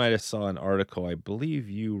thought I might have saw an article. I believe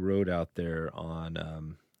you wrote out there on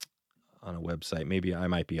a website. Maybe I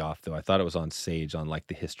might be off though. I thought it was on Sage, on like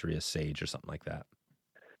the history of Sage or something like that.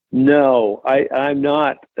 No, I'm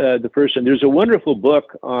not the person. There's a wonderful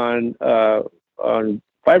book on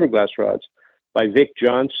fiberglass rods by Vic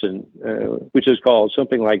Johnson, which is called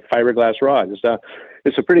something like Fiberglass Rods.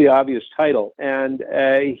 It's a pretty obvious title, and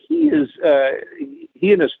he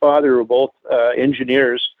and his father were both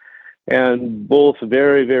engineers, and both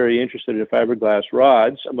very, very interested in fiberglass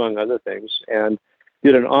rods, among other things, and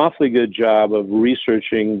did an awfully good job of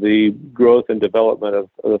researching the growth and development of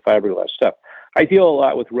the fiberglass stuff. I deal a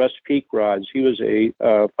lot with Russ Peak rods. He was a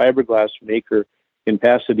fiberglass maker in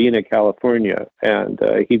Pasadena, California, and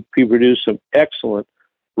he produced some excellent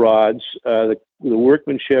rods. The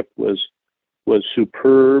workmanship was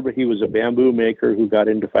superb. He was a bamboo maker who got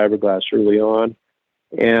into fiberglass early on,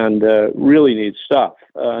 and really neat stuff.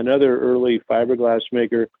 Another early fiberglass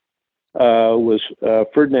maker was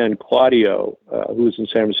Ferdinand Claudio, who was in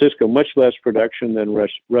San Francisco. Much less production than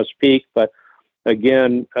Russ Peak, but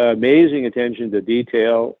again, amazing attention to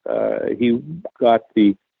detail. He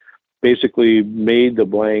basically made the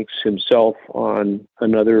blanks himself on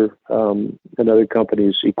another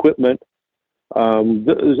company's equipment.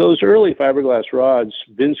 Those early fiberglass rods,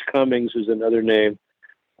 Vince Cummings is another name.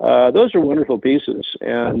 Those are wonderful pieces,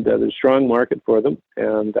 and there's a strong market for them.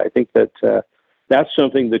 And I think that that's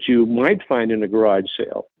something that you might find in a garage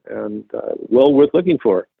sale, and well worth looking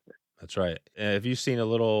for. That's right. Have you seen a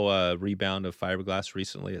little rebound of fiberglass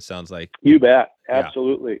recently? It sounds like. You bet. Yeah.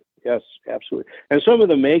 Absolutely. Yes, absolutely. And some of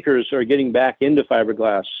the makers are getting back into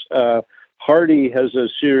fiberglass. Hardy has a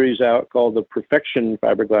series out called the Perfection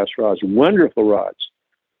fiberglass rods, wonderful rods.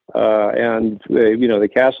 And they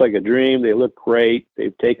cast like a dream. They look great.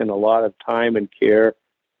 They've taken a lot of time and care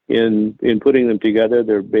in putting them together.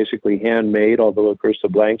 They're basically handmade, although of course the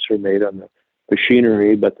blanks are made on the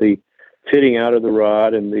machinery, but the fitting out of the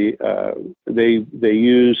rod and they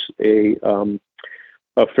use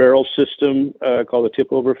a ferrule system called the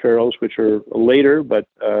tip-over ferrules, which are later but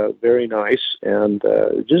very nice and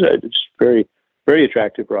just very, very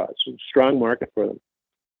attractive rods. Strong market for them.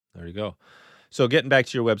 There you go. So getting back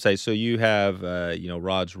to your website, so you have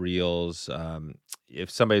rods, reels. If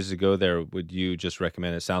somebody's to go there, would you just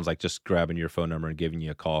recommend? It sounds like just grabbing your phone number and giving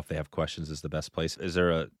you a call if they have questions is the best place. Is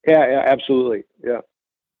there a? Yeah, absolutely. Yeah.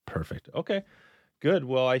 Perfect. Okay. Good.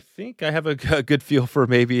 Well, I think I have a good feel for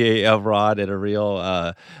maybe a rod and a reel.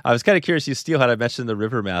 I was kind of curious. You steelhead. I mentioned the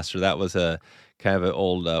River Master. That was a kind of an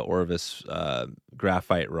old Orvis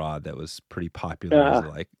graphite rod that was pretty popular as a,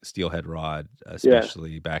 like steelhead rod,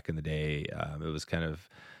 especially back in the day. It was kind of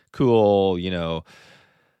cool, kind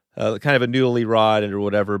of a newly rod or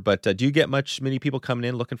whatever. But do you get many people coming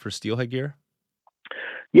in looking for steelhead gear?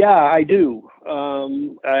 Yeah, I do.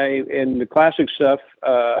 In the classic stuff,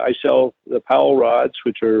 I sell the Powell rods,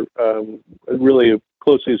 which are really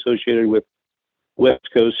closely associated with West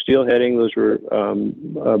Coast steelheading. Those were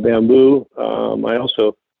bamboo. I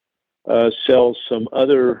also sell some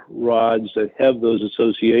other rods that have those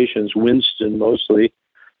associations, Winston mostly,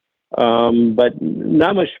 but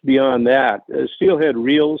not much beyond that. Steelhead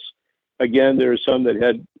reels, again, there are some that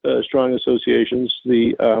had strong associations.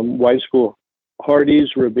 The White School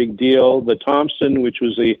Hardys were a big deal. The Thompson, which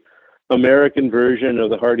was the American version of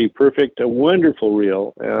the Hardy Perfect, a wonderful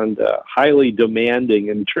reel and highly demanding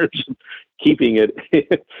in terms of keeping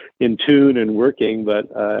it in tune and working, but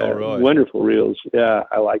wonderful reels. Yeah,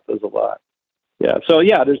 I like those a lot. Yeah, so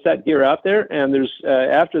yeah, there's that gear out there, and there's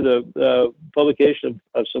after the publication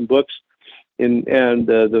of some books and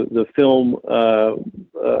the film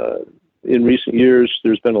in recent years,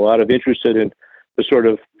 there's been a lot of interest in the sort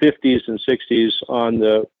of 50s and 60s on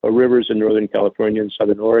the rivers in Northern California and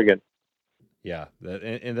Southern Oregon. Yeah,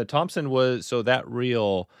 and the Thompson was, so that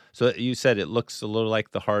reel, so you said it looks a little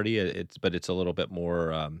like the Hardy, but it's a little bit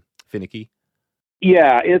more finicky.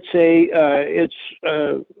 Yeah, it's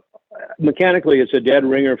mechanically it's a dead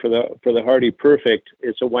ringer for the Hardy Perfect.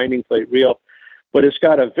 It's a winding plate reel, but it's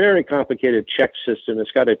got a very complicated check system.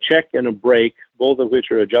 It's got a check and a brake, both of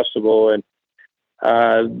which are adjustable, and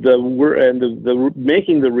the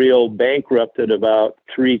making the reel bankrupted about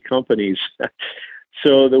 3 companies.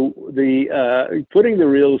 So the putting the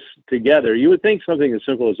reels together, you would think something as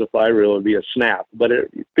simple as a fly reel would be a snap, but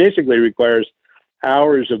it basically requires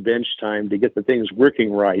hours of bench time to get the things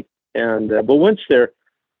working right. And but once they're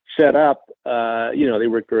set up, they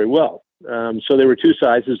work very well. So there were 2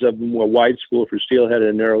 sizes of them: a wide spool for steelhead and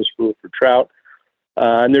a narrow spool for trout.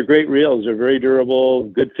 And they're great reels. They're very durable,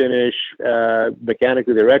 good finish.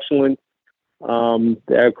 Mechanically, they're excellent.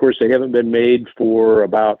 Of course, they haven't been made for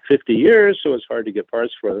about 50 years, so it's hard to get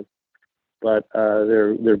parts for them. But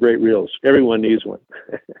they're great reels. Everyone needs one.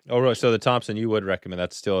 Oh, really? So the Thompson, you would recommend?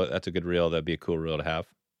 That's a good reel. That'd be a cool reel to have.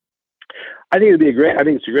 I think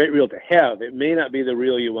it's a great reel to have. It may not be the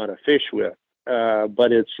reel you want to fish with,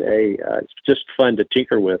 but it's just fun to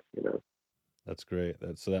tinker with. That's great.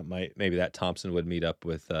 So maybe that Thompson would meet up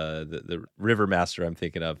with the River Master I'm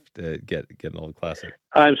thinking of to get an old classic.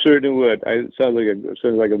 I'm certain it would. It sounds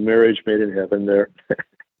like a marriage made in heaven there.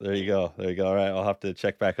 There you go. All right, I'll have to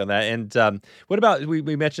check back on that. And what about,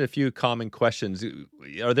 we mentioned a few common questions.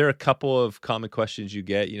 Are there a couple of common questions you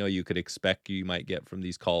get, you could expect you might get from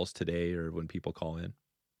these calls today or when people call in?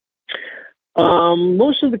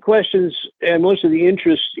 Most of the questions and most of the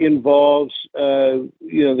interest involves,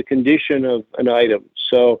 the condition of an item.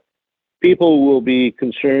 So people will be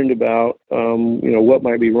concerned about, what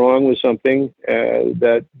might be wrong with something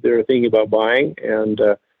that they're thinking about buying. And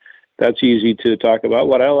that's easy to talk about.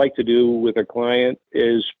 What I like to do with a client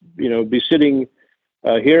is, be sitting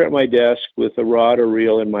here at my desk with a rod or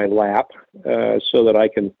reel in my lap so that I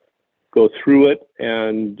can go through it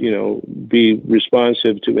and, be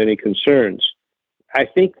responsive to any concerns. I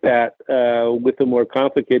think that with the more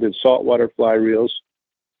complicated saltwater fly reels,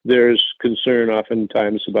 there's concern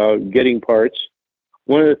oftentimes about getting parts.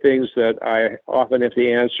 one of the things that I often have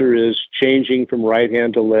to answer is changing from right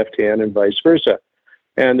hand to left hand and vice versa.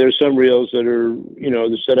 And there's some reels that are,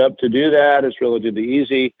 they're set up to do that. It's relatively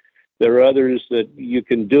easy. There are others that you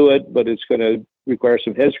can do it, but it's going to require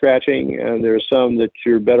some head scratching. And there are some that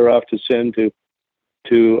you're better off to send to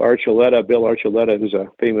Archuleta, Bill Archuleta, who's a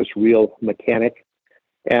famous reel mechanic,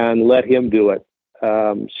 and let him do it.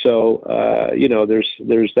 There's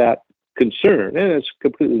that concern, and it's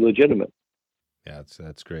completely legitimate. Yeah,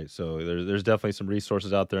 that's great. So there's definitely some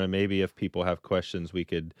resources out there, and maybe if people have questions, we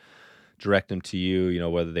could direct them to you,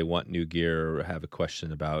 whether they want new gear or have a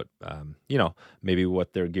question about, maybe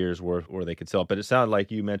what their gear's worth or they could sell. But it sounded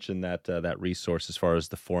like you mentioned that resource as far as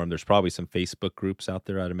the forum. There's probably some Facebook groups out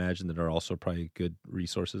there, I'd imagine, that are also probably good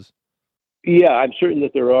resources. Yeah, I'm certain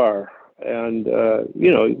that there are. And,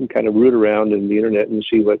 you can kind of root around in the internet and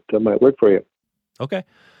see what might work for you. Okay.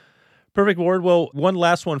 Perfect, Ward. Well, one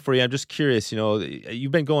last one for you. I'm just curious,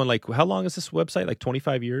 you've been going how long is this website? Like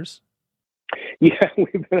 25 years? Yeah,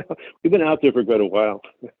 we've been out there for quite a while.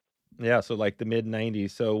 Yeah, so like the mid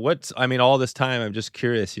 90s. So all this time, I'm just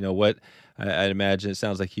curious, what I'd imagine it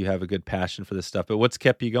sounds like you have a good passion for this stuff, but what's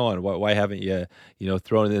kept you going? Why haven't you,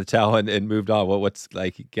 thrown in the towel and moved on? What's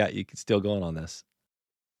got you still going on this?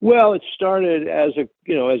 Well, it started as a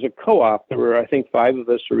co-op. There were, I think, 5 of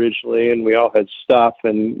us originally, and we all had stuff.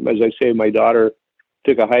 And as I say, my daughter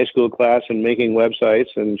took a high school class in making websites,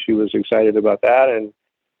 and she was excited about that. And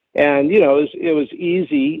it was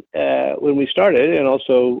easy when we started, and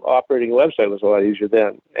also operating a website was a lot easier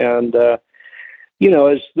then. And as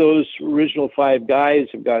those original 5 guys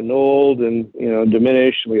have gotten old and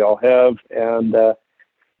diminished, we all have,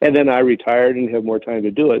 and then I retired and have more time to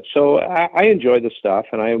do it. So I enjoy the stuff,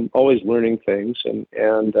 and I'm always learning things,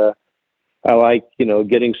 and I like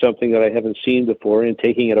getting something that I haven't seen before and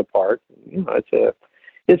taking it apart.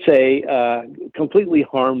 It's a completely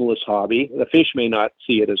harmless hobby. The fish may not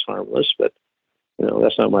see it as harmless, but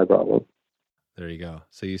that's not my problem. There you go.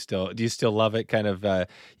 So do you still love it? Kind of,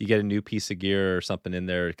 you get a new piece of gear or something in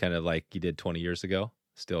there, kind of like you did 20 years ago.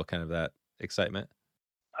 Still, kind of that excitement.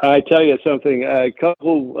 I tell you something. A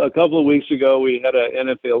couple of weeks ago, we had a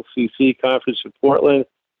NFLCC conference in Portland.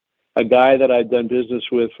 A guy that I'd done business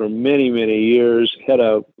with for many, many years had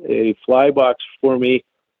a fly box for me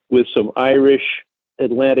with some Irish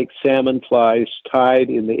Atlantic salmon flies tied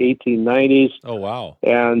in the 1890s. Oh, wow.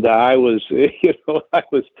 And I was,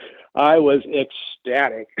 I was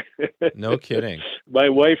ecstatic. No kidding. My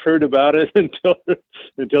wife heard about it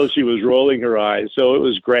until she was rolling her eyes. So it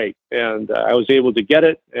was great. And I was able to get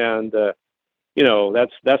it. And,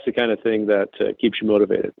 that's the kind of thing that keeps you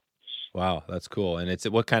motivated. Wow, that's cool. And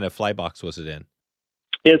what kind of fly box was it in?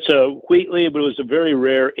 It's a Wheatley, but it was a very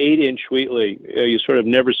rare 8-inch Wheatley. You sort of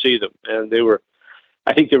never see them. And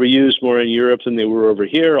I think they were used more in Europe than they were over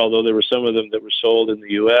here, although there were some of them that were sold in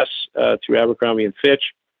the U.S. Through Abercrombie and Fitch.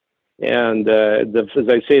 And as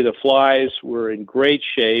I say, the flies were in great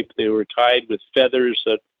shape. They were tied with feathers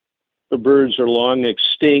that the birds are long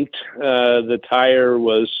extinct. The tire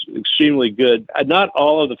was extremely good. Not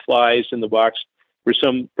all of the flies in the box were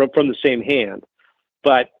from the same hand,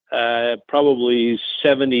 but probably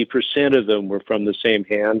 70% of them were from the same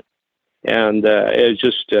hand. And it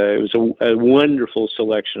was a wonderful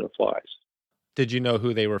selection of flies. Did you know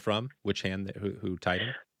who they were from? Which hand? Who tied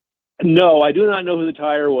them? No, I do not know who the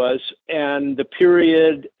tire was. And the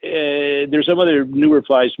period, there's some other newer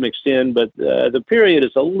flies mixed in, but the period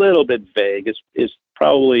is a little bit vague. It's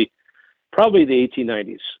probably the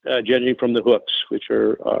 1890s, judging from the hooks, which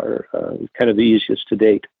are kind of the easiest to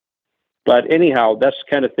date. But anyhow, that's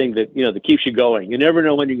the kind of thing that, that keeps you going. You never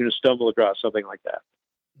know when you're going to stumble across something like that.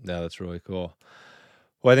 No, that's really cool.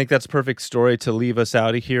 Well, I think that's a perfect story to leave us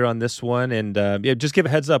out of here on this one. And just give a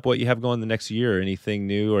heads up what you have going the next year. Anything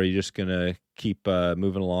new, or are you just going to keep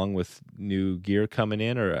moving along with new gear coming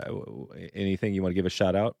in, or anything you want to give a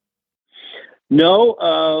shout out?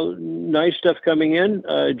 No, nice stuff coming in.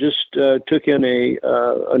 Just took in a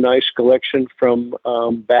nice collection from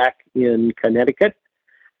back in Connecticut.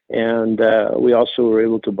 And we also were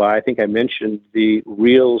able to buy, I think I mentioned, the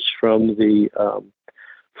reels from the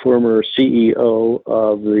former CEO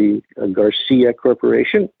of the Garcia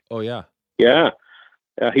Corporation. Oh, yeah. Yeah.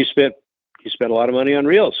 He spent a lot of money on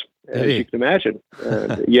reels, as you can imagine.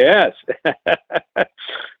 Yes.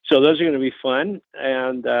 So those are going to be fun.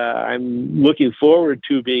 And I'm looking forward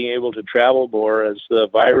to being able to travel more as the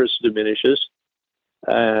virus diminishes.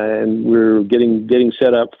 And we're getting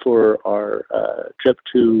set up for our trip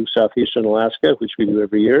to southeastern Alaska, which we do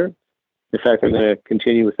every year. In fact, I'm going to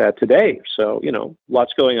continue with that today. So,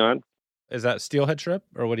 lots going on. Is that steelhead trip,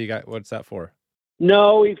 or what do you got? What's that for?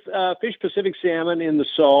 No, we've fished Pacific salmon in the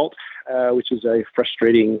salt, which is a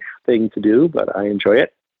frustrating thing to do, but I enjoy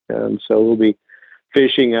it. And so we'll be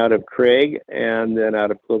fishing out of Craig and then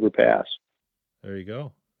out of Clover Pass. There you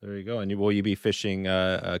go. There you go. And will you be fishing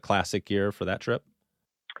a classic gear for that trip?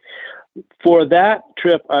 For that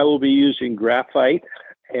trip, I will be using graphite,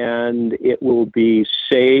 and it will be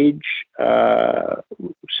sage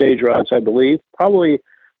rods, I believe. Probably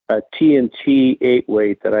a TNT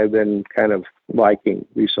 8-weight that I've been kind of liking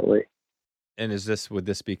recently. And would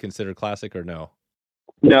this be considered classic or no?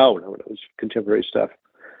 No, it's contemporary stuff.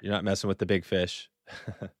 You're not messing with the big fish.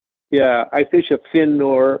 Yeah, I fish a fin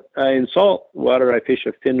Nor. In salt water, I fish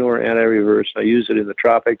a fin Nor anti-reverse. I use it in the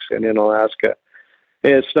tropics and in Alaska.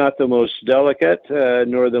 It's not the most delicate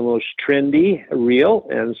nor the most trendy reel,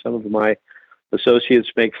 and some of my associates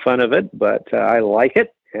make fun of it, but I like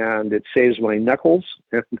it, and it saves my knuckles.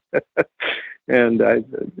 And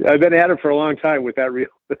I've been at it for a long time with that reel.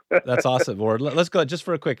 That's awesome, Ward. Let's go just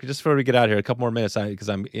before we get out of here, a couple more minutes, because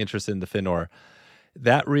I'm interested in the fin Nor.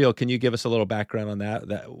 That reel, can you give us a little background on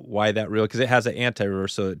that why that reel? Because it has an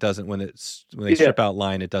anti-reverse, so it doesn't, when they strip out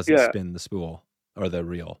line, it doesn't spin the spool or the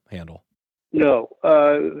reel handle. No,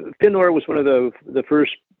 fin Nor was one of the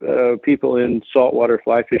first people in saltwater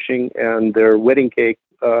fly fishing, and their wedding cake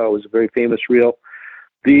was a very famous reel.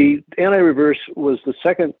 The anti-reverse was the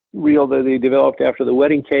second reel that they developed after the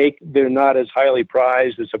wedding cake. They're not as highly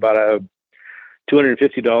prized. It's about a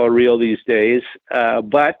 $250 reel these days,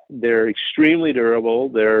 but they're extremely durable.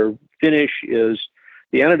 Their finish the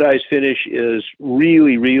anodized finish is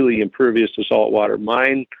really, really impervious to salt water.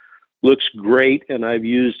 Mine looks great, and I've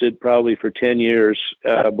used it probably for 10 years,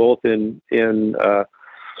 both in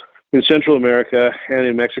Central America and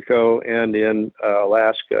in Mexico and in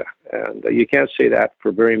Alaska. And you can't say that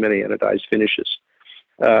for very many anodized finishes.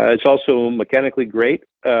 It's also mechanically great.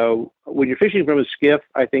 When you're fishing from a skiff,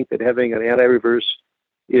 I think that having an anti-reverse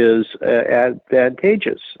is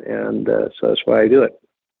advantageous, and so that's why I do it.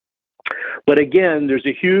 But again, there's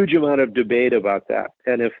a huge amount of debate about that.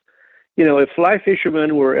 And if fly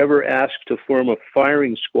fishermen were ever asked to form a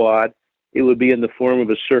firing squad, it would be in the form of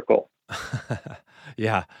a circle.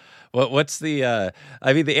 Yeah. What's the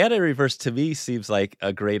the anti-reverse to me seems like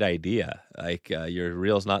a great idea. Like your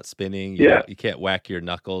reel's not spinning. You can't whack your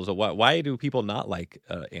knuckles. Why do people not like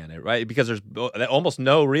anti, right? Because there's almost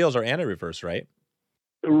no reels are anti-reverse, right?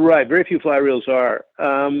 Right. Very few fly reels are.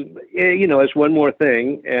 It's one more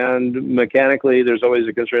thing. And mechanically, there's always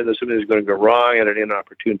a concern that something's going to go wrong at an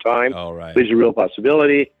inopportune time. Oh, right. Which is a real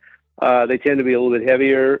possibility. They tend to be a little bit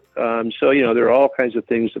heavier. So there are all kinds of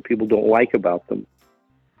things that people don't like about them.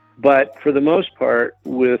 But for the most part,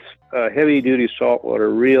 with heavy-duty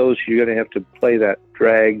saltwater reels, you're going to have to play that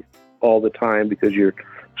drag all the time because you're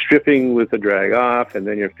stripping with the drag off, and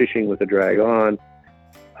then you're fishing with the drag on.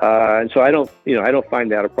 And so I don't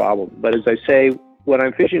find that a problem. But as I say, when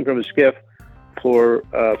I'm fishing from a skiff for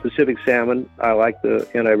Pacific salmon, I like the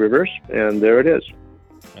anti-reverse, and there it is.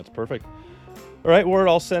 That's perfect. All right, Ward,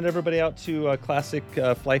 I'll send everybody out to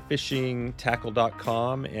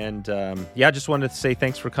classicflyfishingtackle.com. And just wanted to say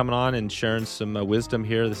thanks for coming on and sharing some wisdom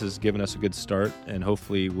here. This has given us a good start, and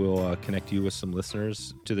hopefully we'll connect you with some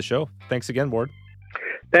listeners to the show. Thanks again, Ward.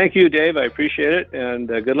 Thank you, Dave. I appreciate it, and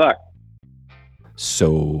good luck.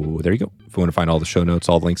 So there you go. If you want to find all the show notes,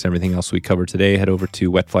 all the links, everything else we covered today, head over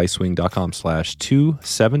to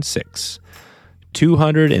wetflyswing.com/276.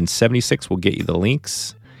 276 will get you the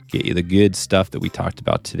links, get you the good stuff that we talked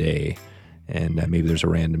about today. And maybe there's a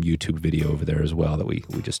random YouTube video over there as well that we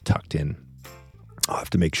just tucked in. I'll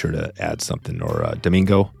have to make sure to add something. Or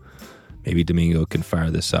Domingo, maybe Domingo can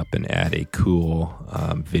fire this up and add a cool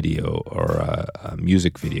video or a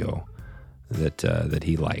music video that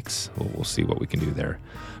he likes. We'll see what we can do there.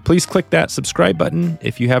 Please click that subscribe button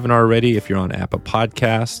if you haven't already. If you're on Apple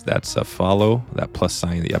Podcasts, that's a follow, that plus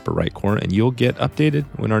sign in the upper right corner, and you'll get updated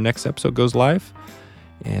when our next episode goes live.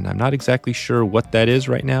 And I'm not exactly sure what that is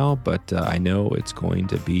right now, but I know it's going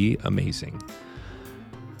to be amazing.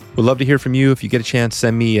 We'd love to hear from you. If you get a chance,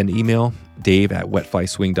 send me an email,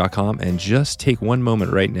 dave@wetflyswing.com, and just take one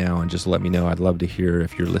moment right now and just let me know. I'd love to hear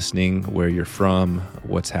if you're listening, where you're from,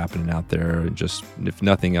 what's happening out there. Just, if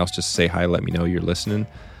nothing else, just say hi, let me know you're listening.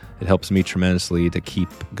 It helps me tremendously to keep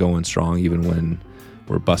going strong, even when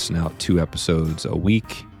we're busting out 2 episodes a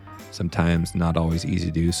week. Sometimes not always easy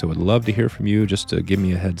to do. So I'd love to hear from you, just to give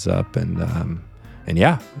me a heads up. And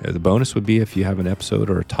the bonus would be if you have an episode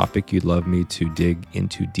or a topic you'd love me to dig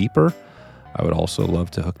into deeper, I would also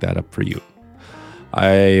love to hook that up for you.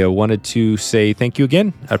 I wanted to say thank you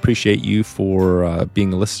again. I appreciate you for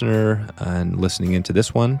being a listener and listening into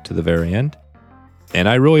this one to the very end. And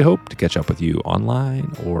I really hope to catch up with you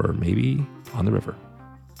online or maybe on the river.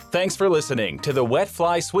 Thanks for listening to the Wet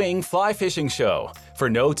Fly Swing Fly Fishing Show. For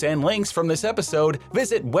notes and links from this episode,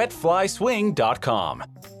 visit wetflyswing.com.